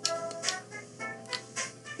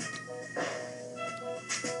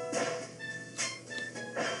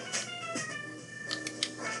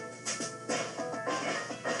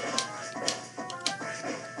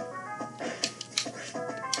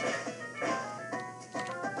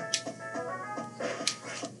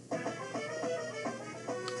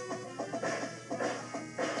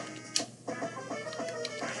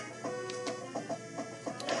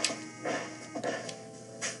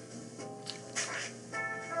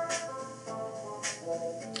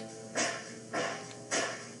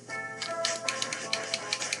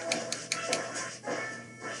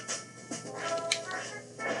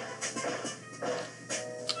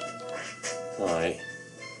 Alright.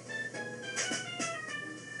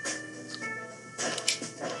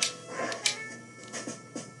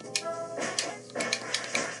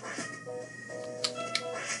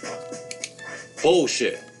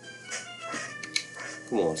 Bullshit.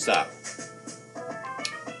 Come on, stop.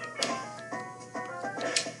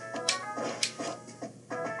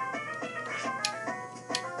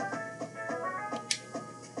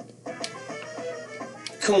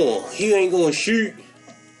 Come on, he ain't gonna shoot.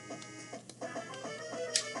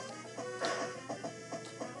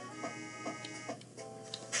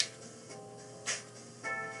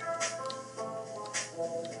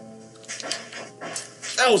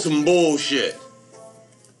 That was some bullshit.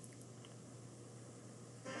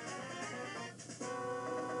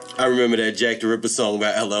 I remember that Jack the Ripper song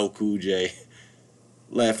by LL Cool J.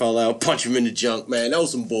 Laugh out loud, punch him in the junk, man. That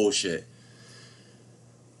was some bullshit.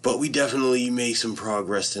 But we definitely made some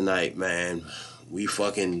progress tonight, man. We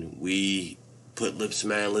put Lips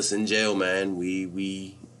Manless in jail, man.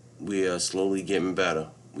 We are slowly getting better.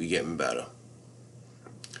 We getting better.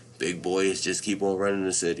 Big boys just keep on running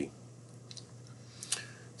the city.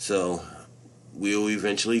 So, we'll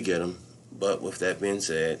eventually get him. But with that being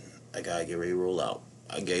said, I gotta get ready to roll out.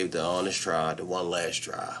 I gave the honest try, the one last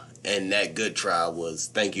try. And that good try was,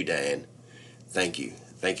 thank you, Dan. Thank you.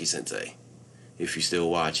 Thank you, Sensei. If you're still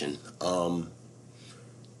watching. That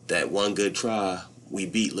that one good try, we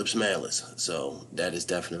beat Lips Malice. So that is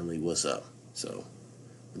definitely what's up. So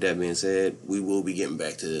with that being said, we will be getting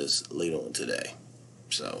back to this later on today.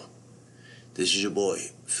 So this is your boy,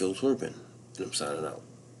 Phil Twerpin, and I'm signing out.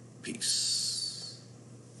 Peace.